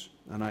mothers,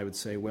 and I would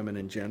say women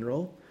in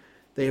general.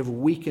 They have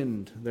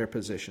weakened their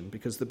position,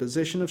 because the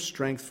position of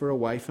strength for a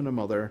wife and a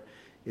mother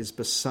is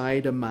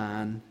beside a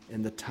man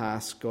in the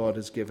task God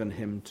has given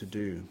him to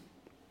do.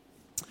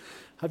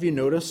 Have you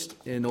noticed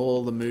in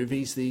all the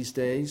movies these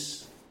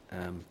days,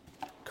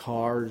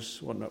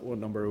 Cars, what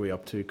number are we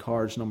up to?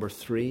 Cars number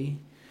 3,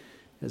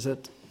 is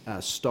it?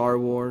 Star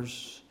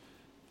Wars,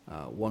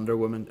 Wonder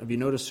Woman. Have you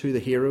noticed who the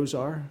heroes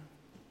are?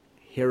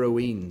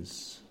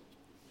 Heroines.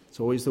 It's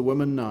always the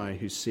woman now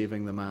who's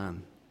saving the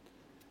man.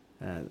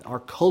 Our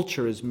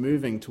culture is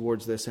moving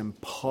towards this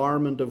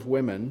empowerment of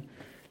women,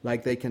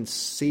 like they can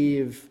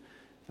save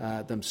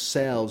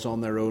themselves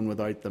on their own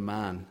without the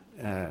man.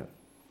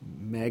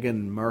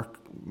 Meghan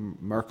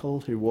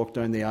Markle, who walked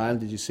down the aisle,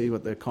 did you see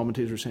what the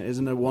commentators were saying?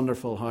 Isn't it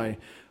wonderful how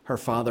her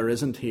father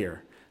isn't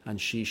here and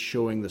she's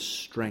showing the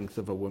strength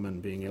of a woman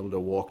being able to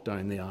walk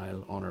down the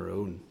aisle on her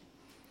own?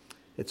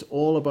 It's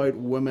all about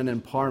women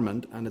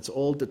empowerment, and it's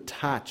all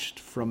detached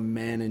from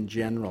men in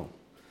general,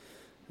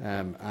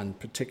 and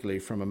particularly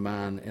from a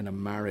man in a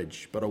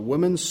marriage. But a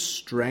woman's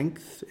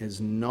strength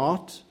is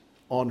not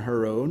on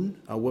her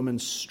own. A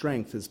woman's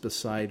strength is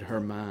beside her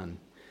man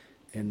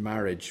in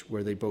marriage,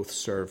 where they both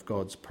serve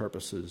God's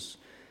purposes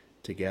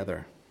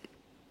together.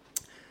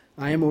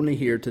 I am only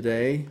here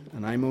today,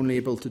 and I'm only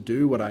able to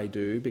do what I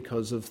do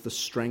because of the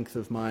strength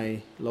of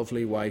my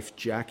lovely wife,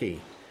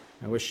 Jackie.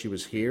 I wish she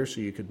was here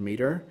so you could meet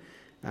her,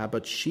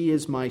 but she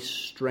is my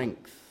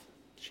strength.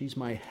 She's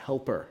my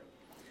helper.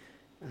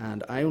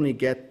 And I only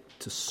get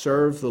to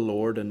serve the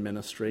Lord in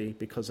ministry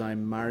because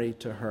I'm married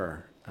to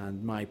her,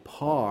 and my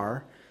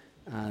power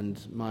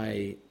and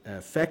my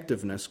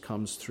effectiveness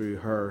comes through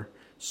her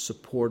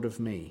support of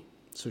me.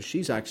 So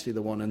she's actually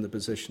the one in the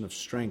position of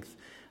strength,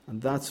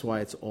 and that's why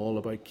it's all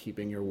about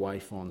keeping your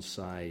wife on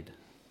side,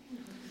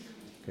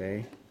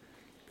 okay,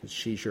 because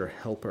she's your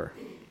helper.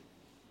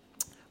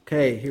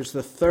 Okay, here's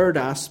the third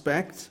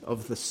aspect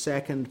of the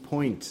second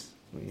point.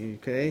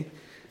 Okay,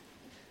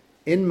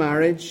 in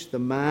marriage, the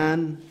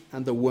man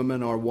and the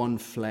woman are one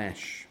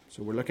flesh.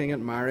 So we're looking at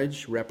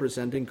marriage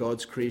representing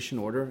God's creation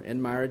order.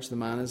 In marriage, the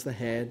man is the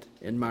head.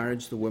 In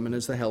marriage, the woman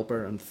is the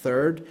helper. And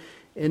third,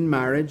 in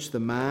marriage, the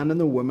man and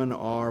the woman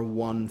are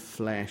one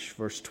flesh.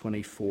 Verse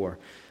 24.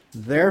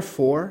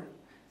 Therefore,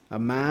 a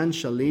man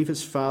shall leave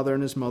his father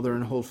and his mother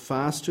and hold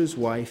fast to his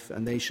wife,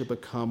 and they shall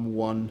become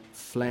one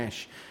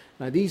flesh.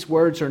 Now, these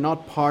words are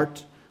not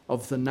part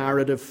of the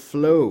narrative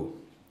flow.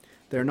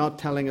 They're not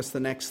telling us the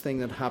next thing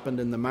that happened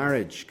in the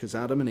marriage, because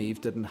Adam and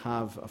Eve didn't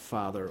have a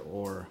father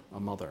or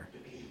a mother.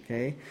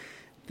 Okay?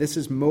 This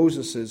is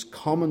Moses'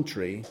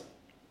 commentary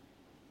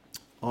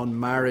on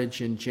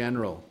marriage in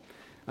general.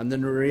 And the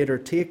narrator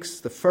takes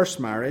the first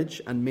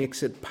marriage and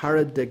makes it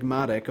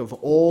paradigmatic of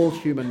all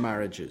human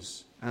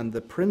marriages. And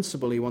the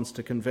principle he wants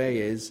to convey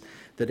is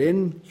that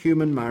in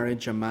human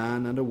marriage, a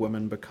man and a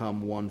woman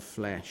become one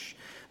flesh.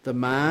 The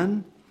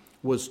man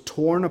was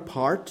torn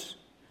apart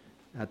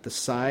at the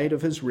side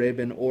of his rib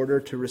in order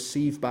to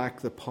receive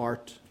back the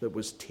part that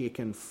was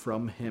taken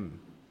from him.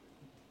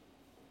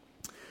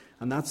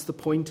 And that's the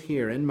point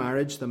here. In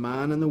marriage, the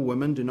man and the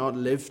woman do not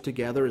live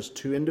together as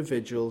two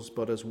individuals,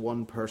 but as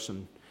one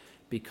person,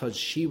 because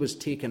she was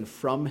taken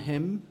from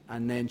him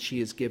and then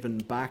she is given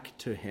back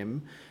to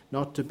him,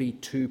 not to be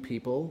two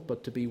people,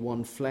 but to be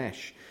one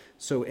flesh.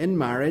 So in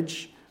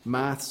marriage,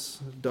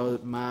 maths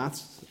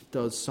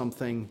does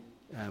something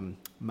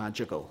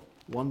magical.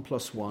 1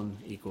 + 1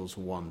 =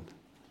 1.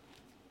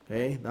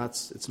 Okay,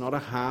 it's not a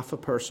half a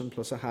person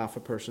plus a half a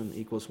person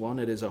equals 1.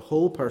 It is a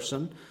whole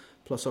person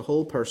plus a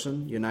whole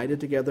person united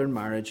together in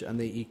marriage, and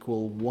they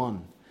equal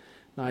 1.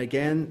 Now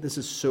again, this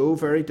is so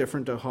very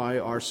different to how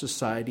our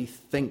society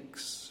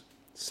thinks.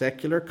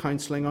 Secular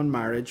counselling on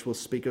marriage will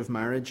speak of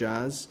marriage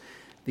as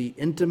the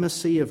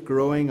intimacy of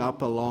growing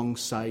up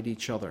alongside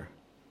each other.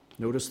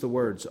 Notice the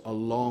words,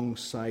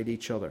 alongside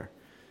each other.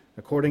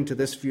 According to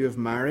this view of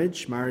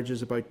marriage, marriage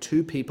is about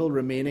two people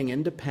remaining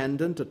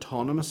independent,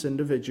 autonomous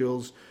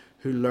individuals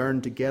who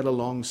learn to get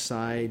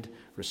alongside,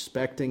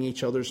 respecting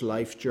each other's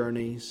life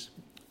journeys.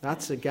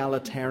 That's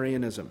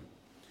egalitarianism.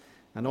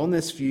 And on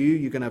this view,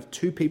 you can have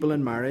two people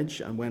in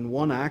marriage, and when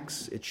one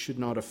acts, it should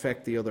not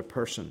affect the other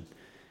person.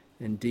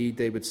 Indeed,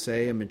 they would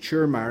say a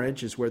mature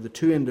marriage is where the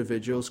two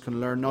individuals can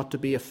learn not to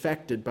be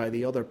affected by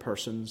the other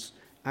person's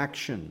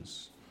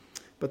actions.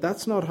 But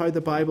that's not how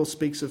the Bible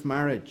speaks of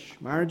marriage.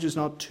 Marriage is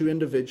not two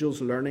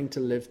individuals learning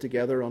to live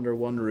together under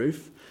one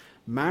roof.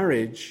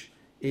 Marriage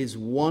is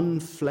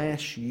one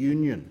flesh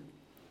union,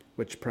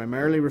 which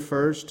primarily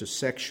refers to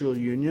sexual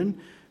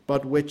union,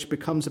 but which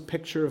becomes a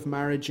picture of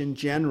marriage in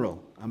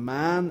general. A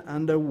man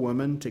and a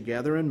woman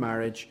together in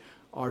marriage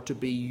are to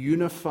be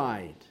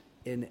unified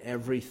in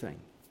everything.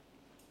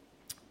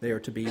 They are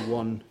to be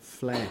one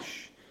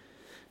flesh.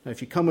 Now,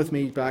 if you come with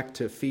me back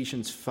to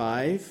Ephesians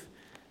 5,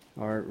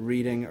 our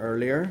reading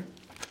earlier,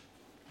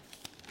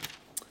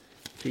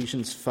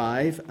 Ephesians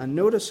 5, and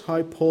notice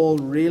how Paul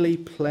really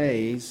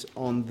plays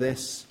on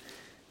this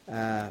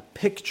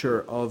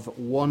picture of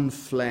one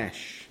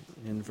flesh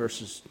in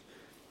verses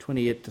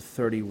 28 to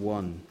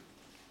 31.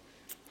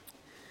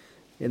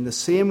 In the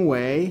same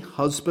way,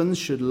 husbands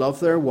should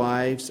love their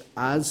wives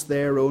as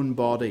their own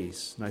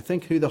bodies. Now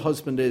think who the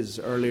husband is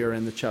earlier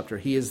in the chapter.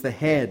 He is the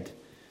head.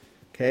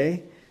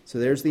 Okay? So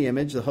there's the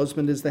image. The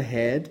husband is the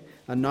head.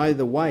 And now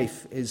the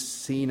wife is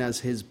seen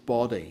as his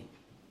body.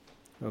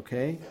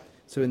 Okay?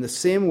 So in the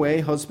same way,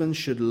 husbands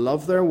should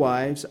love their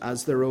wives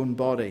as their own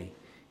body.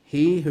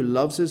 He who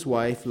loves his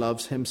wife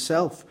loves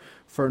himself.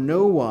 For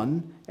no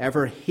one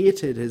ever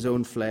hated his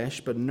own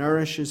flesh, but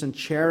nourishes and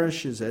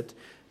cherishes it,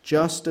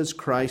 just as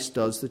Christ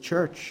does the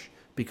church,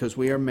 because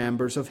we are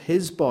members of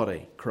his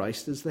body.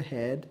 Christ is the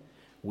head,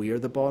 we are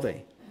the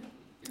body.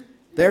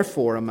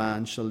 Therefore a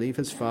man shall leave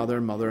his father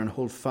and mother and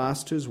hold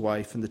fast to his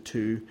wife, and the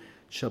two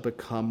shall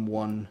become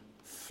one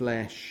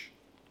flesh.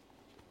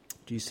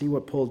 Do you see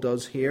what Paul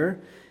does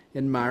here?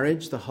 In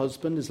marriage, the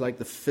husband is like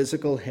the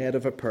physical head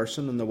of a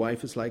person, and the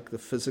wife is like the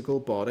physical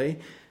body.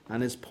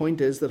 And his point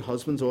is that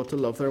husbands ought to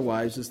love their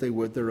wives as they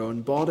would their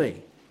own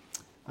body.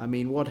 I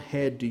mean, what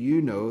head do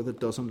you know that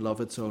doesn't love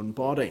its own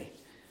body?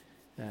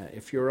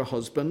 If you're a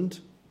husband,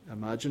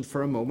 imagine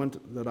for a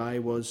moment that I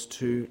was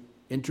to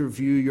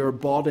interview your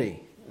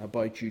body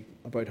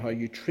about how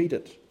you treat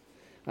it.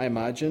 I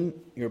imagine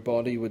your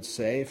body would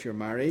say, if you're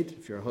married,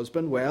 if you're a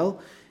husband, well,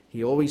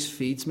 he always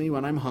feeds me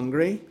when I'm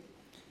hungry.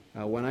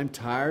 When I'm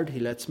tired, he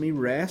lets me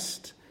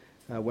rest.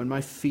 When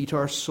my feet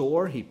are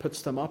sore, he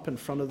puts them up in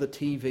front of the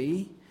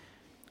TV.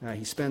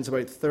 He spends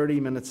about 30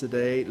 minutes a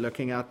day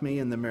looking at me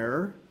in the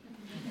mirror.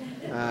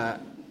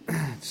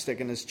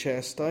 Sticking his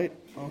chest out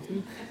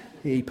often.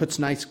 He puts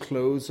nice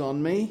clothes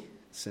on me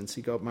since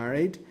he got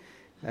married.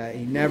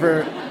 He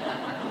never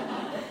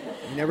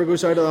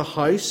goes out of the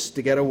house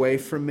to get away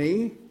from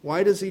me.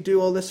 Why does he do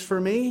all this for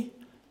me?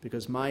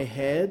 Because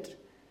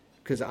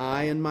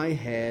I and my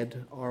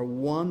head are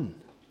one.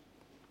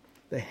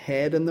 The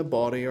head and the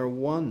body are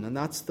one. And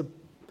that's the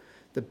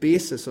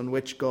basis on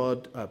which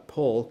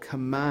Paul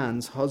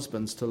commands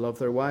husbands to love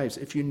their wives.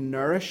 If you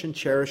nourish and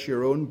cherish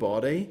your own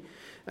body,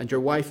 and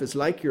your wife is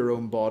like your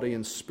own body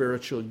in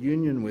spiritual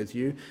union with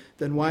you,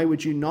 then why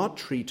would you not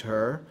treat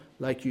her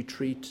like you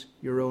treat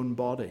your own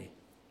body?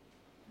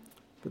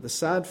 But the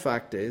sad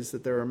fact is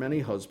that there are many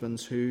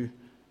husbands who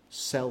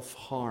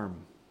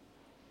self-harm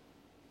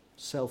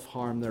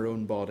their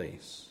own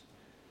bodies.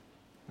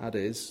 That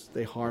is,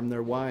 they harm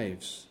their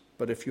wives.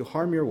 But if you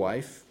harm your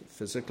wife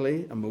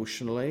physically,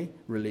 emotionally,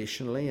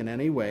 relationally, in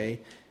any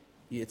way,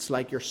 it's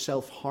like you're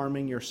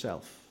self-harming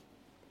yourself.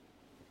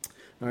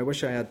 Now, I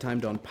wish I had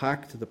time to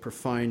unpack the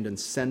profound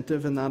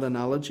incentive in that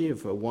analogy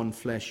of a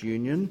one-flesh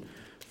union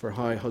for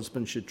how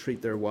husbands should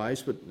treat their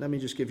wives, but let me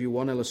just give you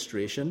one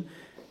illustration.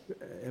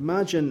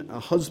 Imagine a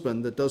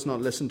husband that does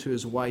not listen to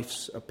his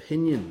wife's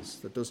opinions,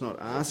 that does not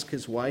ask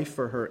his wife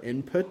for her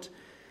input.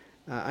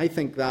 I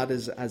think that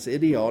is as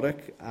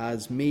idiotic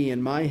as me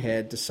in my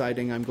head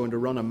deciding I'm going to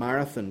run a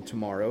marathon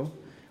tomorrow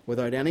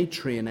without any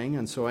training,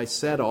 and so I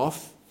set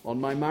off on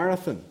my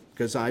marathon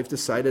because I've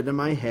decided in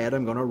my head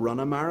I'm going to run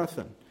a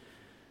marathon.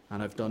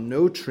 And I've done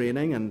no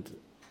training, and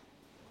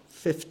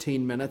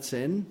 15 minutes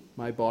in,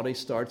 my body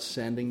starts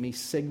sending me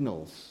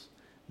signals.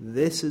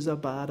 This is a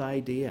bad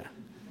idea.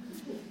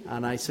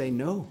 And I say,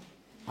 no,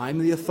 I'm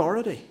the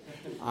authority.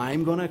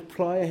 I'm going to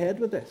plow ahead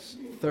with this.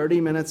 30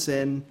 minutes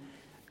in,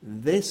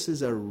 this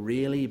is a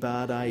really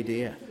bad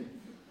idea.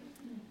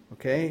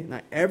 Okay? Now,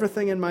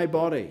 everything in my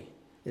body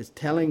is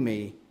telling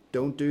me,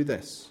 don't do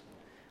this.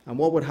 And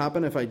what would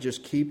happen if I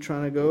just keep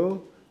trying to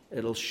go?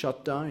 It'll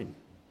shut down.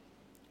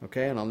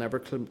 Okay, and I'll never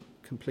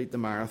complete the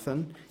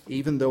marathon,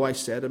 even though I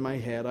said in my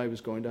head I was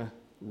going to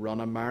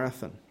run a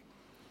marathon.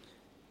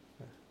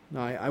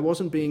 Now, I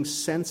wasn't being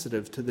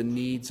sensitive to the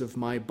needs of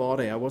my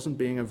body. I wasn't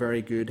being a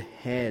very good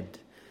head.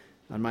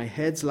 And my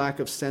head's lack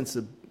of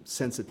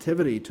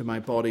sensitivity to my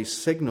body's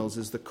signals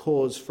is the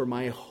cause for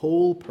my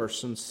whole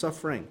person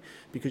suffering,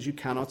 because you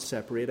cannot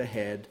separate a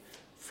head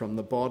from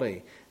the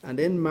body. And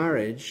in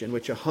marriage, in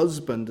which a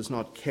husband does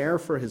not care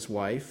for his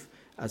wife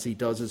as he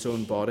does his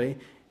own body,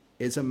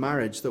 is a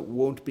marriage that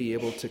won't be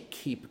able to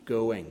keep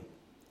going.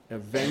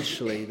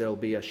 Eventually, there'll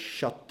be a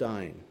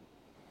shutdown.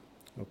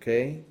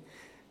 Okay?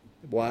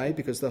 Why?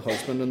 Because the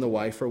husband and the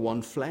wife are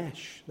one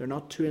flesh. They're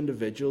not two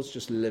individuals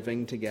just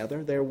living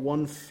together. They're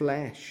one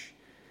flesh.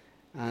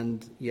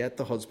 And yet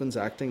the husband's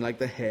acting like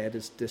the head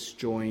is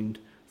disjoined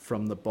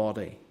from the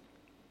body.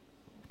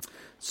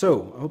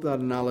 So, I hope that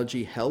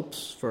analogy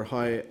helps for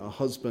how a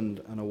husband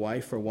and a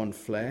wife are one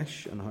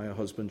flesh and how a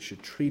husband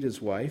should treat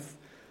his wife.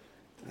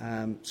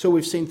 So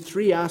we've seen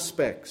three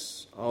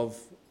aspects of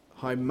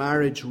how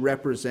marriage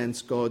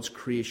represents God's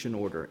creation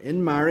order.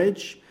 In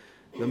marriage,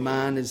 the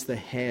man is the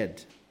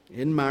head.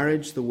 In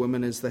marriage, the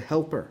woman is the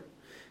helper.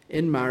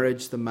 In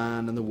marriage, the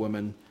man and the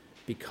woman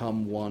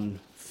become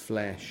one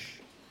flesh.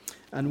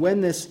 And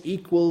when this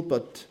equal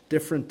but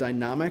different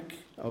dynamic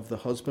of the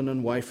husband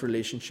and wife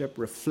relationship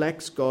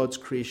reflects God's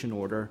creation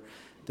order,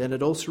 then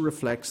it also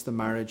reflects the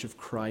marriage of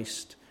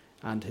Christ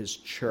and his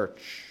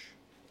church,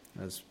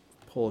 as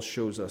Paul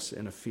shows us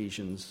in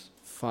Ephesians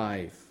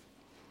 5.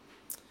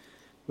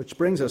 Which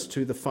brings us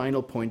to the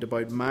final point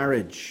about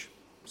marriage.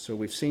 So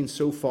we've seen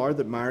so far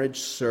that marriage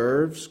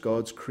serves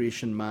God's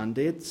creation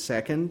mandate.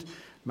 Second,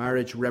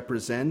 marriage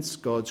represents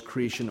God's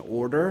creation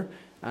order.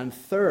 And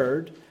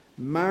third,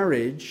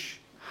 marriage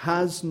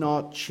has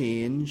not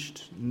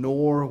changed,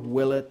 nor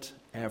will it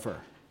ever.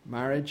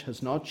 Marriage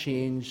has not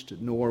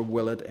changed, nor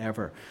will it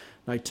ever.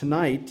 Now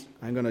tonight,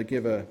 I'm going to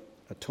give a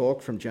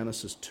talk from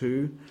Genesis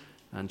 2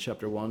 and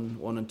chapter 1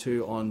 and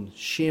 2 on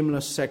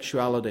shameless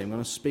sexuality. I'm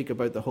going to speak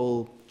about the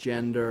whole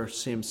gender,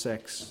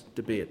 same-sex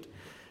debate.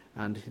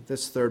 And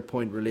this third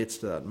point relates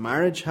to that.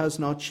 Marriage has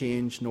not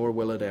changed, nor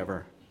will it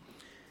ever.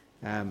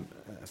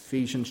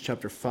 Ephesians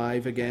chapter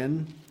 5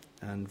 again,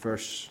 and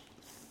verse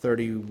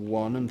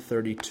 31 and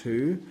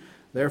 32.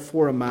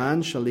 Therefore a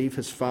man shall leave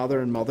his father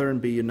and mother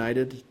and be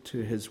united to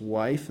his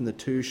wife, and the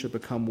two shall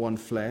become one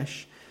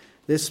flesh.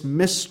 This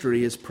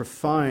mystery is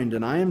profound,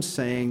 and I am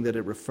saying that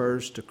it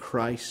refers to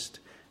Christ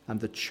and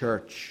the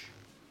church.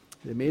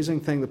 The amazing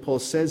thing that Paul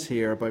says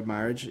here about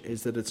marriage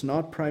is that it's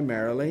not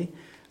primarily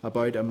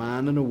about a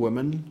man and a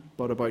woman,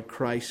 but about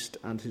Christ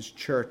and his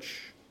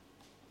church.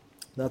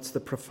 That's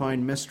the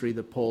profound mystery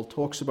that Paul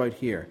talks about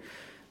here.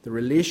 The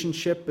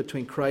relationship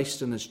between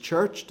Christ and his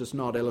church does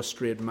not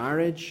illustrate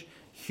marriage.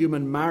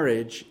 Human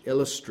marriage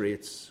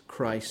illustrates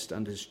Christ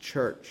and his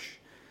church.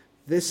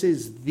 This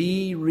is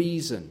the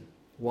reason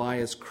why,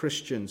 as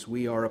Christians,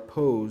 we are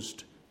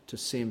opposed to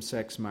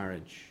same-sex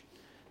marriage.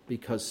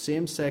 Because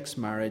same-sex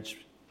marriage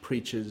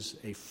preaches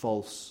a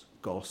false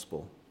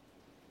gospel.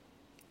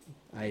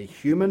 A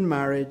human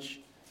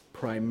marriage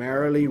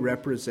primarily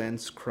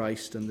represents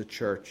Christ and the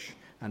church,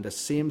 and a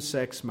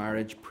same-sex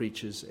marriage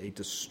preaches a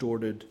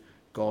distorted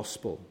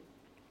gospel.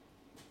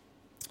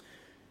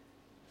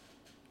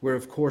 We're,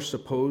 of course,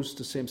 opposed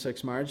to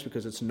same-sex marriage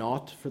because it's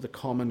not for the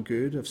common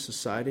good of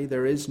society.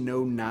 There is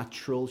no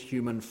natural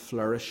human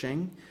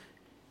flourishing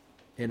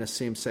in a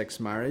same-sex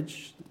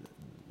marriage.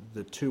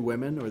 The two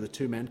women or the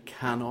two men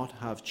cannot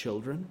have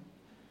children.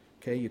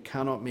 Okay, you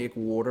cannot make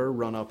water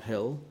run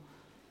uphill.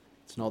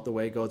 It's not the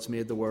way God's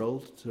made the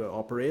world to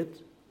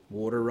operate.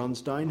 Water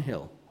runs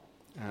downhill.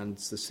 And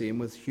it's the same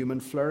with human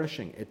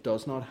flourishing. It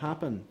does not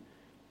happen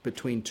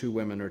between two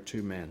women or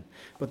two men.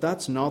 But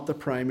that's not the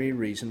primary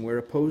reason we're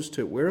opposed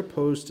to it. We're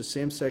opposed to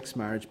same-sex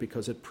marriage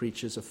because it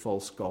preaches a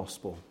false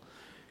gospel.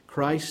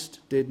 Christ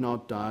did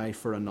not die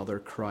for another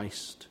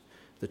Christ.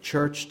 The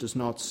church does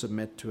not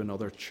submit to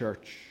another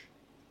church.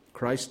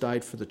 Christ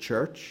died for the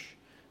church,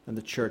 and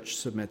the church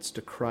submits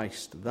to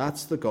Christ.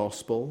 That's the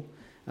gospel,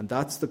 and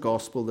that's the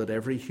gospel that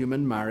every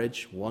human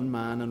marriage, one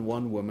man and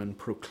one woman,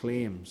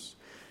 proclaims.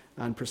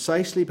 And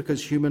precisely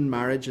because human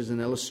marriage is an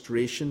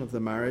illustration of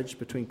the marriage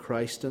between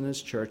Christ and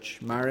his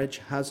church, marriage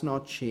has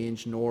not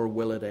changed, nor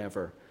will it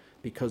ever,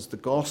 because the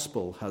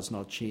gospel has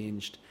not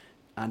changed,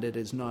 and it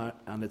is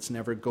not, and it's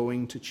never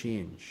going to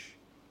change.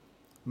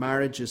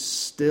 Marriage is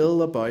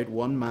still about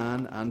one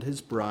man and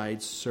his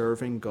bride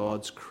serving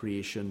God's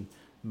creation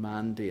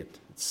mandate.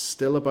 It's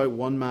still about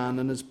one man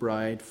and his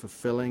bride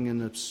fulfilling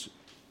and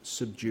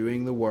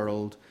subduing the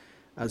world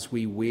as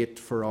we wait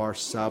for our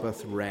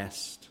Sabbath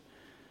rest.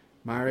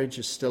 Marriage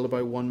is still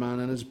about one man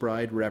and his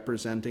bride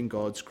representing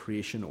God's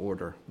creation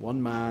order.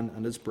 One man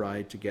and his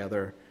bride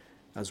together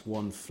as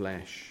one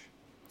flesh.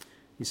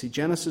 You see,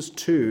 Genesis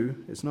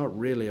 2 is not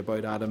really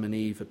about Adam and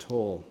Eve at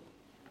all.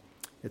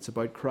 It's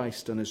about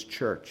Christ and his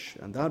church.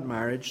 And that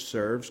marriage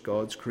serves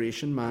God's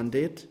creation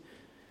mandate,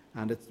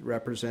 and it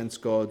represents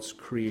God's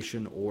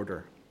creation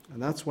order.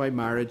 And that's why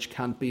marriage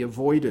can't be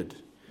avoided,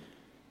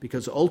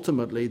 because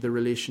ultimately the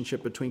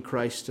relationship between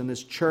Christ and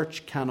his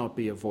church cannot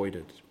be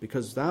avoided,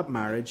 because that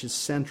marriage is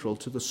central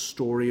to the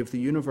story of the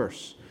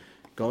universe.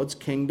 God's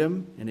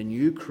kingdom in a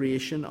new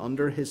creation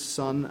under his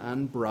Son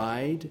and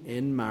bride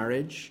in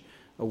marriage,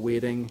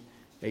 awaiting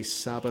a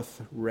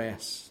Sabbath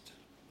rest.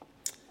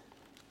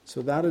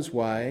 So that is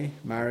why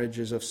marriage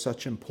is of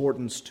such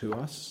importance to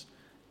us,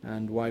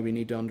 and why we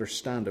need to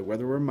understand it.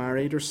 Whether we're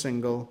married or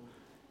single,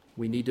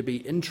 we need to be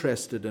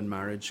interested in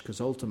marriage,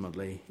 because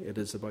ultimately it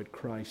is about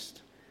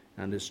Christ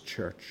and his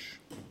church.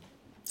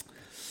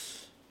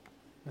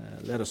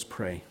 Let us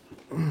pray.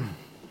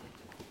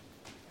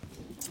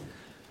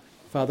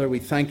 Father, we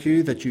thank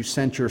you that you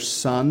sent your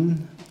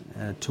Son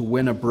to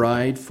win a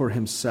bride for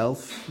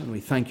himself, and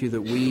we thank you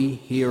that we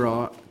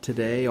here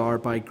today are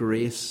by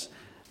grace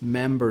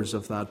members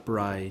of that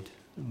bride.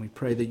 And we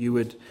pray that you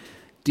would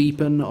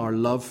deepen our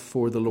love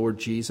for the Lord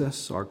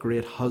Jesus, our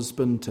great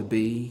husband to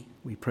be.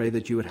 We pray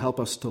that you would help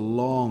us to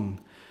long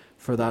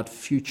for that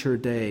future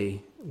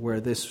day where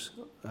this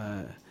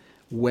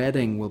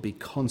wedding will be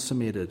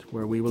consummated,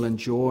 where we will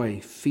enjoy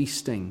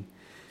feasting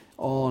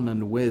on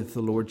and with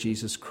the Lord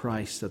Jesus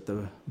Christ at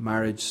the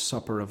marriage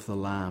supper of the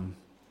Lamb.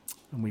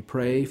 And we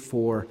pray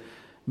for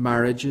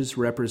marriages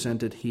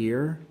represented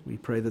here. We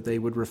pray that they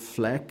would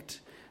reflect,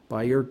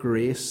 by your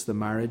grace, the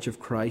marriage of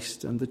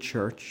Christ and the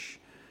church.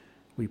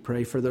 We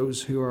pray for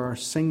those who are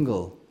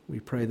single. We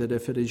pray that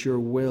if it is your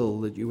will,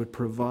 that you would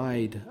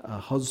provide a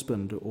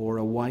husband or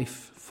a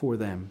wife for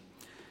them,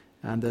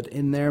 and that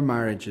in their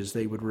marriages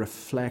they would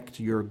reflect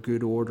your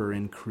good order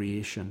in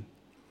creation.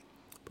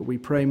 But we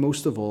pray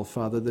most of all,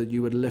 Father, that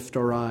you would lift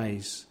our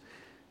eyes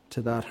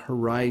to that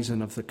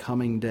horizon of the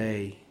coming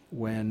day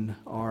when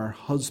our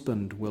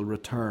husband will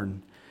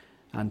return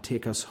and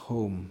take us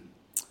home.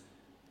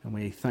 And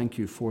we thank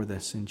you for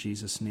this in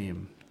Jesus'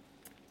 name.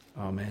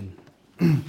 Amen.